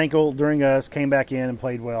injured his ankle during us, came back in and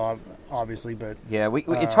played well, obviously. But Yeah,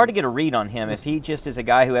 it's hard to get a read on him. If he just is a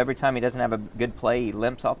guy who every time he doesn't have a good play, he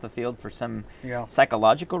limps off the field for some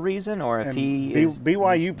psychological reason, or if and he is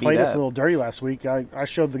BYU beat played us up. a little dirty last week. I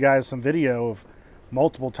showed the guys some video of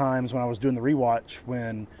multiple times when I was doing the rewatch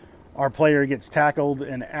when our player gets tackled,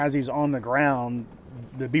 and as he's on the ground,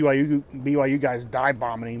 the BYU guys dive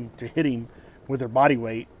bombing him to hit him with their body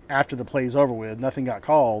weight after the play's over with. Nothing got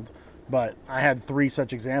called, but I had 3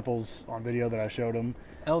 such examples on video that I showed him.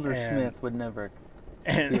 Elder And- Smith would never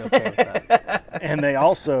be okay with that. And they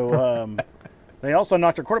also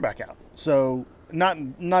knocked their quarterback out. So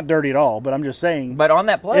not dirty at all, but I'm just saying. But on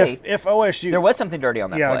that play, if OSU, there was something dirty on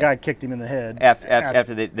that play. a guy kicked him in the head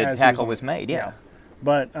after the as he tackle on- was made. Yeah.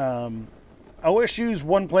 But OSU's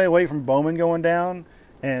one play away from Bowman going down,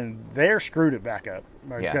 and they're screwed it back up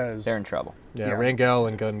because they're in trouble. Yeah, Yeah. Rangel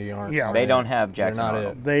and Gundy aren't. Yeah. They don't have Jackson not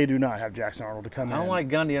Arnold. it. they do not have Jackson Arnold to come I in. don't like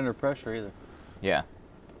Gundy under pressure either. Yeah.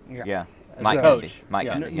 Yeah. As Mike a Gundy. coach. Mike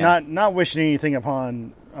Yeah. Gundy, yeah. Not wishing anything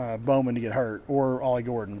upon Bowman to get hurt or Ollie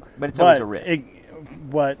Gordon. But it's always a risk.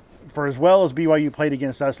 But for as well as BYU played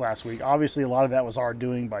against us last week, obviously a lot of that was our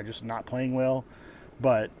doing by just not playing well.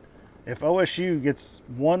 But if OSU gets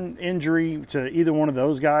one injury to either one of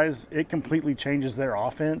those guys, it completely changes their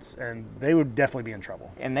offense, and they would definitely be in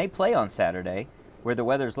trouble. And they play on Saturday, where the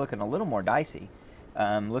weather's looking a little more dicey,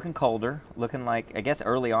 looking colder, looking like, I guess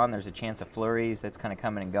early on there's a chance of flurries. That's kind of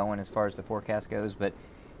coming and going as far as the forecast goes, but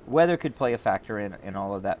weather could play a factor in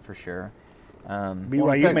all of that for sure.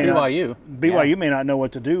 BYU may not know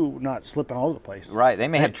what to do, not slipping all over the place. Right, they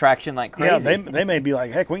may have traction like crazy. Yeah, they may be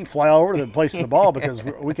like, heck, we can fly all over the place to the ball because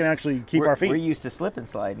we can actually keep our feet. We're used to slip and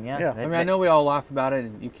sliding, yeah. Yeah. I mean, I know we all laugh about it,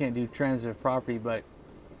 and you can't do transitive property, but,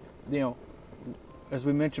 as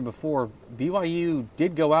we mentioned before, BYU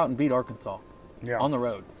did go out and beat Arkansas on the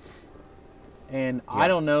road. And I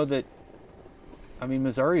don't know that,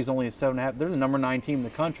 Missouri's only a 7.5. They're the number 9 team in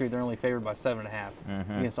the country. They're only favored by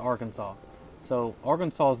 7.5 against Arkansas. So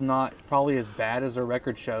Arkansas is not probably as bad as their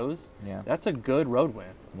record shows. Yeah. That's a good road win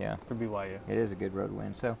Yeah. for BYU. It is a good road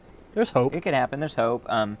win. So There's hope. it could happen. There's hope.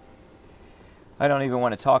 I don't even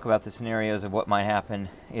want to talk about the scenarios of what might happen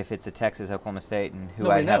if it's a Texas-Oklahoma State and who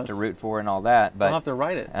Nobody I'd have knows. to root for and all that. But They'll have to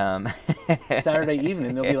write it. Saturday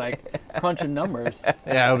evening, they'll be like crunching numbers.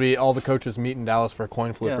 Yeah, it'll be all the coaches meet in Dallas for a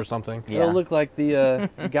coin flip Yeah. or something. Yeah. It'll look like the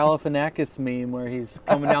Galifianakis meme where he's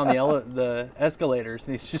coming down the escalators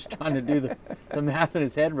and he's just trying to do the math in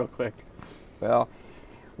his head real quick. Well,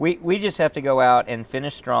 we just have to go out and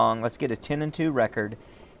finish strong. Let's get a 10-2 record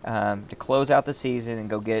to close out the season and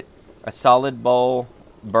go get a solid bowl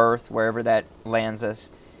berth wherever that lands us,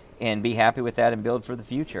 and be happy with that and build for the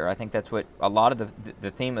future. I think that's what a lot of the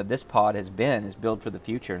theme of this pod has been, is build for the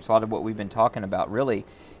future. It's a lot of what we've been talking about really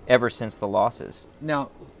ever since the losses. Now,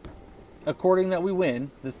 according that we win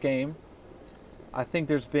this game, I think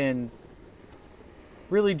there's been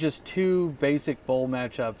really just two basic bowl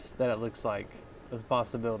matchups that it looks like of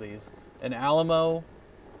possibilities. An Alamo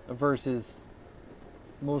versus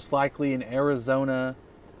most likely in Arizona.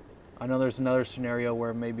 I know there's another scenario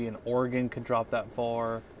where maybe an Oregon could drop that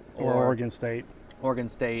far. Or Oregon State. Oregon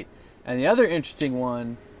State. And the other interesting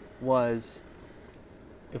one was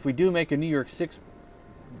if we do make a New Year's Six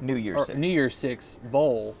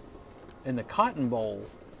bowl, in the Cotton Bowl,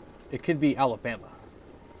 it could be Alabama.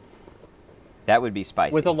 That would be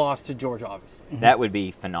spicy. With a loss to Georgia, obviously. That would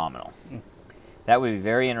be phenomenal. That would be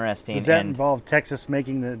very interesting. Does that and involve Texas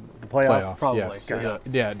making the playoff? Probably. Yes. Okay.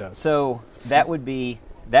 Yeah, it does. so that would be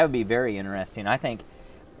very interesting. I think.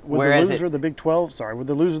 Would whereas the loser of the Big 12, would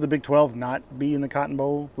the loser of the Big 12 not be in the Cotton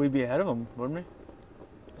Bowl? We'd be ahead of them, wouldn't we?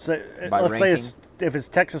 So, By let's say ranking? if it's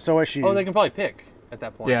Texas OSU. Oh, they can probably pick at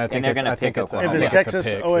that point. Yeah, I think they're it's- gonna I think pick it's a- Oklahoma. if Yeah. it's I think Texas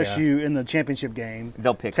a pick, OSU in the championship game,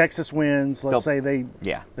 They'll pick. Texas wins. Let's say they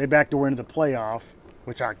Yeah, backdoor into the playoff,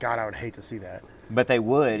 which I would hate to see that. but they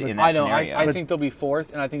would in that I know. scenario. I think they'll be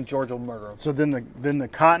fourth, and I think Georgia will murder them. So then the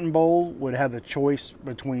Cotton Bowl would have the choice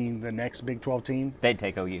between the next Big 12 team, They'd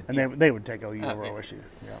take OU. and they would take OU over yeah. OSU.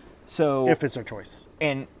 Yeah, So if it's their choice.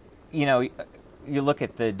 and you look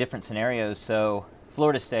at the different scenarios. So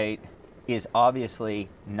Florida State is obviously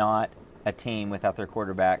not a team without their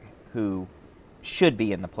quarterback who should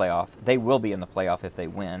be in the playoff. They will be in the playoff if they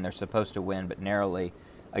win. They're supposed to win, but narrowly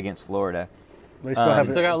against Florida. They still have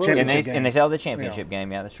They the still got a little- championship game. And they still have the championship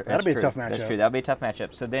game. Yeah, that's true. That'll be a true. tough That's matchup. true. That'll be a tough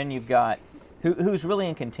matchup. So then you've got who's really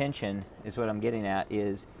in contention is what I'm getting at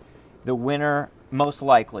is the winner most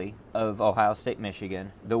likely of Ohio State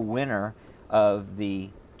Michigan, the winner of the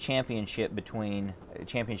championship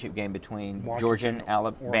game between Washington, Georgia and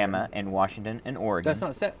Alabama Oregon. and Washington and Oregon. That's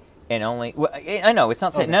not set. And only I know it's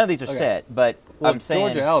not set. Okay. None of these are Okay. set, but Well, I'm saying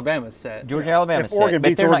Georgia, Alabama's set. Georgia, Alabama If Oregon set, but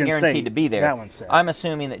beats they're Oregon not guaranteed State, to be there. that one's set. I'm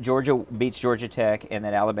assuming that Georgia beats Georgia Tech and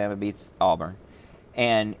that Alabama beats Auburn,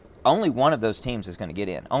 and only one of those teams is going to get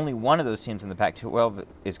in. Only one of those teams in the Pac-12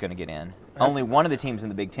 is going to get in. Only one of the teams in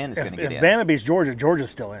the Big Ten is going to get If in. Bama beats Georgia,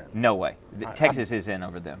 Georgia's still in. No way. Texas is in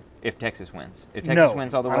over them if Texas wins. If Texas No,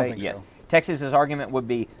 wins all the I don't way, think yes. so. Texas's argument would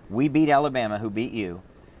be, we beat Alabama, who beat you.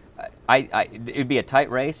 It'd be a tight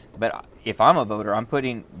race, but if I'm a voter, I'm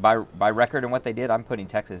putting by record and what they did, I'm putting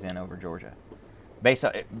Texas in over Georgia, based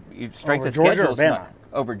on strength Over of Georgia schedule. or Bama?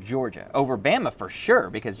 Over Georgia, over Bama for sure,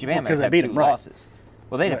 because Bama because they have beat two them, right. losses.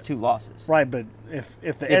 Well, they'd have two losses. Right, but if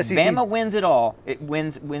the If SEC Bama wins it all, it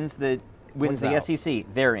wins the out. SEC.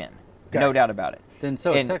 They're in, Okay. no doubt about it. Then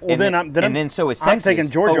so is And- Texas. Well, then and I'm- then so is I'm Texas. taking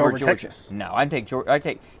Georgia over Texas. No, I'm taking Georgia.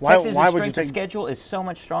 Why- Texas' why would you strength of take- schedule is so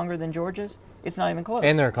much stronger than Georgia's. It's not even close.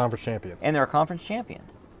 And they're a conference champion. And they're a conference champion.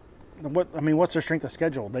 what's their strength of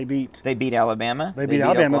schedule? They beat Alabama. They beat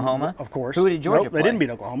Alabama, Oklahoma, of course. Who did Georgia Nope, play? they didn't beat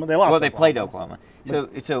Oklahoma. They lost. Well, they played Oklahoma.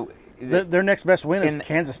 So Their next best win is And-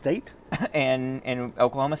 Kansas State. and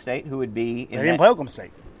Oklahoma State, who would be They in didn't that, play Oklahoma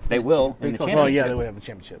State. They will in the Well, championship. Well, yeah, they would have the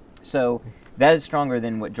championship. So that is stronger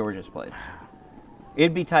than what Georgia's played.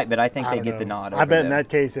 It'd be tight, but I think I they don't get the know. nod. I over bet in them. that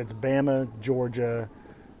case it's Bama, Georgia,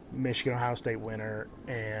 Michigan, Ohio State winner,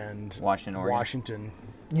 and Washington, Oregon. Washington.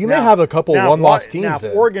 You may have a couple now, if one-loss Wa- Now, teams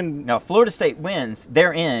if in. Oregon, Now, if Florida State wins,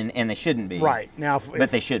 they're in, and they shouldn't be. right now, But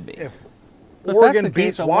they should be. If If Oregon that's the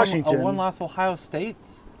beats case, Washington, a one-loss Ohio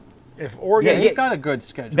State's. if Oregon, Yeah, They've got a good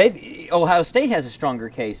schedule. Ohio State has a stronger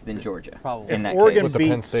case than Georgia. Probably. In if that Oregon case. With the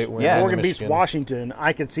Penn beats, State win if and Oregon the beats Michigan. Washington,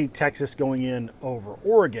 I could see Texas going in over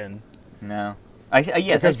Oregon No. Yes, I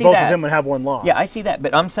because see both that. of them would have one loss. Yeah, I see that,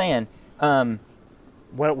 but I'm saying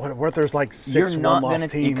What if there's like you're 6 not one-loss going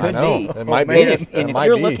to. teams? You could I know. be. It might man. be. And It if might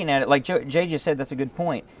you're be. looking at it, like Jay just said, that's a good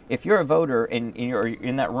point. If you're a voter and you're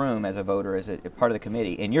in that room as a voter, as a part of the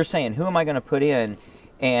committee, and you're saying, who am I going to put in?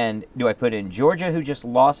 And do I put in Georgia, who just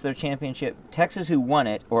lost their championship, Texas, who won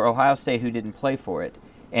it, or Ohio State, who didn't play for it?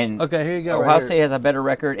 And Okay, here you go, Ohio right here. State has a better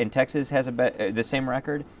record, and Texas has the same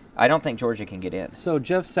record. I don't think Georgia can get in. So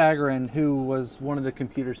Jeff Sagarin, who was one of the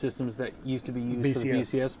computer systems that used to be used for the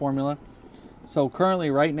BCS formula. So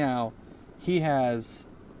currently, right now, he has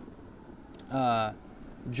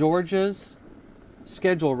Georgia's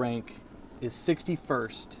schedule rank is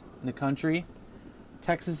 61st in the country.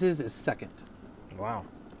 Texas's is 2nd. Wow.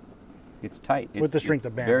 It's tight. With the strength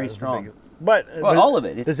of Bama. Very strong. But all of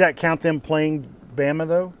it. Does that count them playing Bama,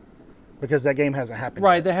 though? Because that game hasn't happened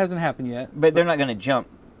Right, yet. that hasn't happened yet. But they're not going to jump.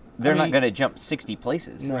 They're not going to jump 60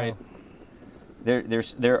 places. No. Right.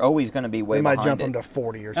 They're always going to be way They behind might jump it. them to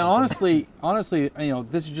 40 or And something. honestly,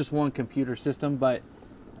 this is just one computer system, but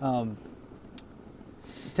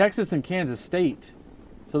Texas and Kansas State.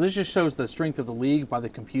 So this just shows the strength of the league by the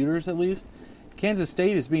computers, at least. Kansas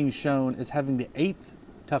State is being shown as having the 8th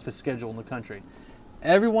toughest schedule in the country.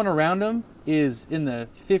 Everyone around them is in the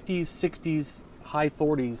 50s, 60s, high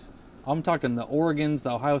 40s. I'm talking the Oregons,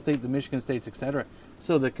 the Ohio State, the Michigan States, etc.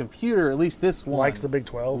 So the computer, at least this one, Likes the Big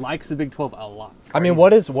 12. likes the Big 12 a lot. I mean,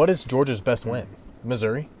 what is Georgia's best win?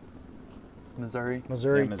 Missouri? Missouri.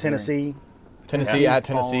 Missouri, Missouri. Tennessee. Tennessee at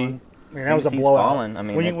Tennessee. fallen. I mean, that was a Tennessee's blowout. fallen. I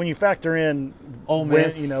mean, when you factor in Ole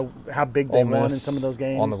Miss. how big they Ole won in Miss some of those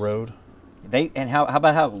games on the road. how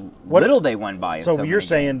about how little they won by? In So so you're many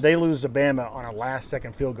saying games. they lose to Bama on a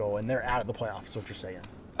last-second field goal and they're out of the playoffs? Is what you're saying?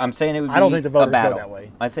 I'm saying it would be I don't think the voters a go battle. that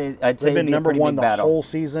way. I'd say They've it'd been be a number pretty one big the battle. whole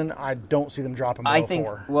season. I don't see them dropping below I think.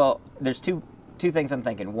 4. Well, there's two things I'm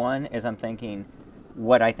thinking. One is I'm thinking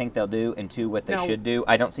what I think they'll do, and two, what they Now- should do.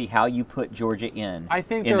 I don't see how you put Georgia in. I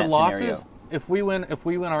think in their that losses. scenario. If we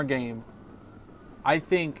win our game, I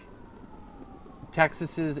think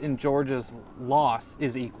Texas's and Georgia's loss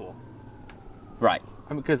is equal. Right.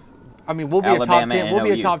 Because we'll be Alabama a top 10. and We'll be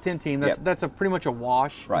a OU. top 10 team. That's Yep. that's a pretty much a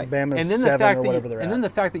wash. Right. Bama's And then 7 or whatever they're at. and then the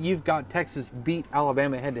fact that you've got Texas beat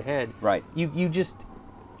Alabama head to head. Right. You just.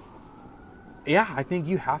 Yeah, I think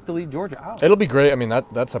you have to leave Georgia out. It'll be great. I mean,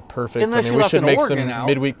 that's a perfect. Unless I mean, you we left should an make Oregon some out.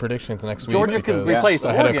 midweek predictions next week. Georgia could because replace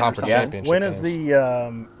ahead Oregon of or conference something. championship. When is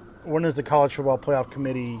games. when is the College Football Playoff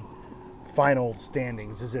Committee final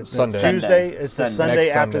standings? Is it Sunday. Tuesday? Sunday. It's the Sunday. Sunday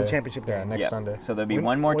Next after the Sunday. championship Yeah, game. next Yep. Sunday. So there'll be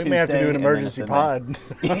one more We Tuesday. may have to do an and then a emergency Sunday.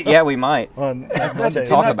 pod Yeah, we might. on That's Monday.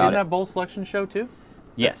 talk isn't about that it. bowl selection show too?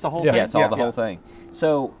 Yes. the whole Yeah. thing? Yes, all Yeah. the Yeah. whole thing.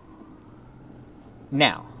 So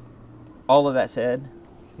now, all of that said,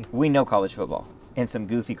 we know college football, and some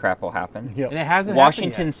goofy crap will happen. Yep. And it hasn't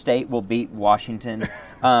Washington happened yet. State will beat Washington,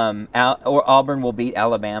 or Auburn will beat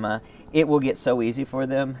Alabama. It will get so easy for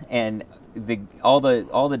them, and all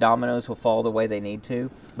the dominoes will fall the way they need to.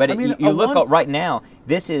 But I mean, you a look one- right now.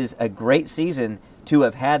 This is a great season to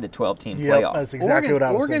have had the 12-team Yep, playoff. that's exactly what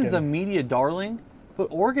I was Oregon's thinking. a media darling, but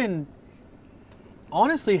Oregon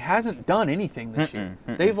honestly hasn't done anything this year.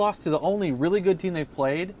 They've lost to the only really good team they've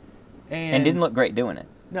played, and didn't look great doing it.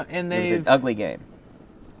 No, and It was they've. an ugly game.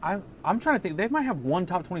 I'm trying to think. They might have one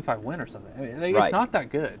top 25 win or something. I mean, Right. It's not that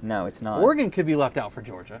good. No, it's not. Oregon could be left out for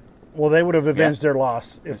Georgia. Well, they would have avenged their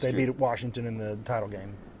loss if That's they true. beat Washington in the title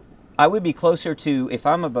game. I would be closer to, if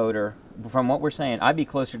I'm a voter, from what we're saying, I'd be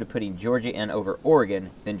closer to putting Georgia in over Oregon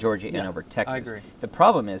than Georgia in Yeah, over Texas. I agree. The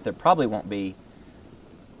problem is there probably won't be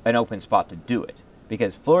an open spot to do it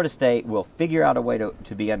because Florida State will figure out a way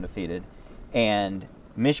to be undefeated, and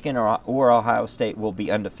Michigan or Ohio State will be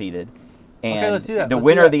undefeated, and let's do that. the Let's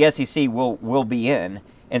winner do of the SEC will be in.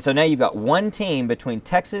 And so now you've got one team between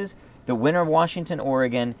Texas, the winner of Washington,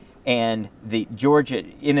 Oregon, and the Georgia,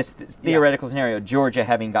 in this theoretical scenario, Georgia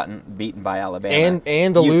having gotten beaten by Alabama.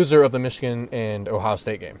 And the You- loser of the Michigan and Ohio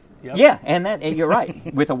State game. Yep. Yeah, and you're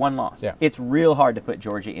right, with a one loss. Yeah. It's real hard to put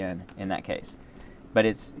Georgia in that case. But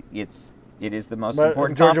it is the most But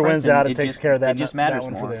important if Georgia conference, wins out, and it takes care of that. It just matters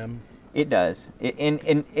that one more. for them. It does.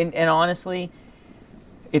 And honestly,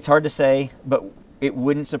 it's hard to say, but it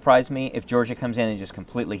wouldn't surprise me if Georgia comes in and just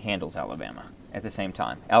completely handles Alabama at the same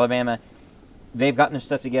time. Alabama, they've gotten their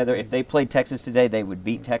stuff together. If they played Texas today, they would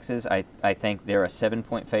beat Texas. I think they're a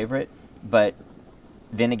 7-point favorite. But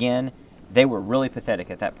then again, they were really pathetic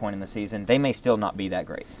at that point in the season. They may still not be that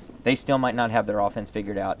great. They still might not have their offense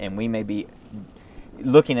figured out, and we may be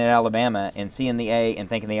looking at Alabama and seeing the A and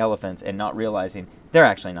thinking the Elephants and not realizing they're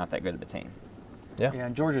actually not that good of a team. Yeah. Yeah,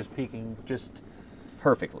 and Georgia's peaking. Just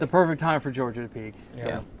Perfectly. the perfect time for Georgia to peak.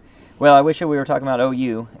 Yeah. Well, I wish we were talking about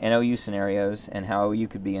OU and OU scenarios and how OU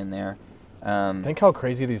could be in there. Think how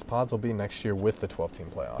crazy these pods will be next year with the 12-team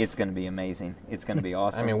playoff. It's going to be amazing. It's going to be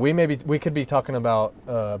awesome. I mean, we could be talking about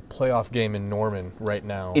a playoff game in Norman right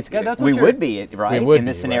now. it's Yeah, that's we what you're- would be right We would in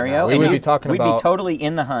this be right scenario. now. We and would you- be talking we'd about- be totally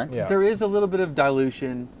in the hunt. Yeah. There is a little bit of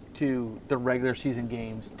dilution to the regular season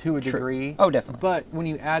games to a True. degree. Oh, definitely. But when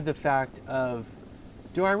you add the fact of,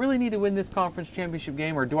 do I really need to win this conference championship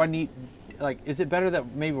game, or do I need like, is it better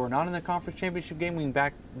that maybe we're not in the conference championship game? We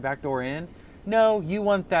can backdoor in. No, you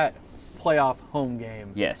want that playoff home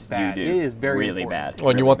game. Yes, bad. you do. It is very really important. bad. Well,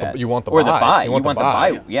 and really bad. you want the or bye. the bye. You want the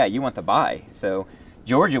bye. Yeah, you want the bye. So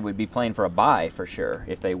Georgia would be playing for a bye for sure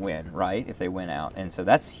if they win, right? If they win out, and so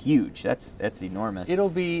that's huge. That's enormous. It'll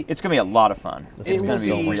be. It's going to be a lot of fun. It's It going will to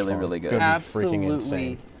be be really, really It's good. gonna be freaking absolutely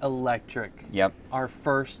insane. electric. Yep. Our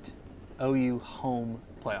first OU home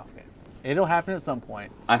playoff game. It'll happen at some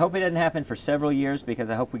point. I hope it doesn't happen for several years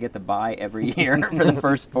because I hope we get the bye every year for the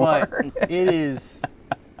first 4. But it is.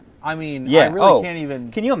 I mean, Yeah. I really can't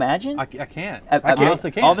even. Can you imagine? I can't. I I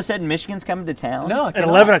honestly can't. All of a sudden, Michigan's coming to town. No, I At cannot.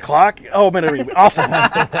 11 o'clock? Oh, man, it'll be awesome.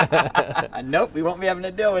 Nope, we won't be having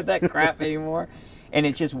to deal with that crap anymore. And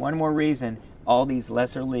it's just one more reason all these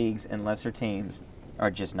lesser leagues and lesser teams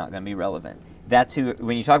are just not going to be relevant. That's who,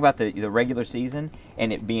 when you talk about the regular season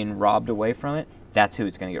and it being robbed away from it, that's who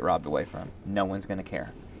it's going to get robbed away from. No one's going to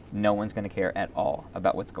care. No one's going to care at all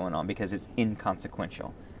about what's going on because it's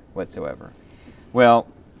inconsequential whatsoever. Well,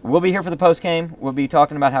 we'll be here for the postgame. We'll be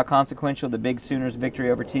talking about how consequential the big Sooners'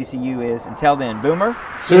 victory over TCU is. Until then, Boomer.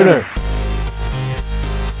 Sooner.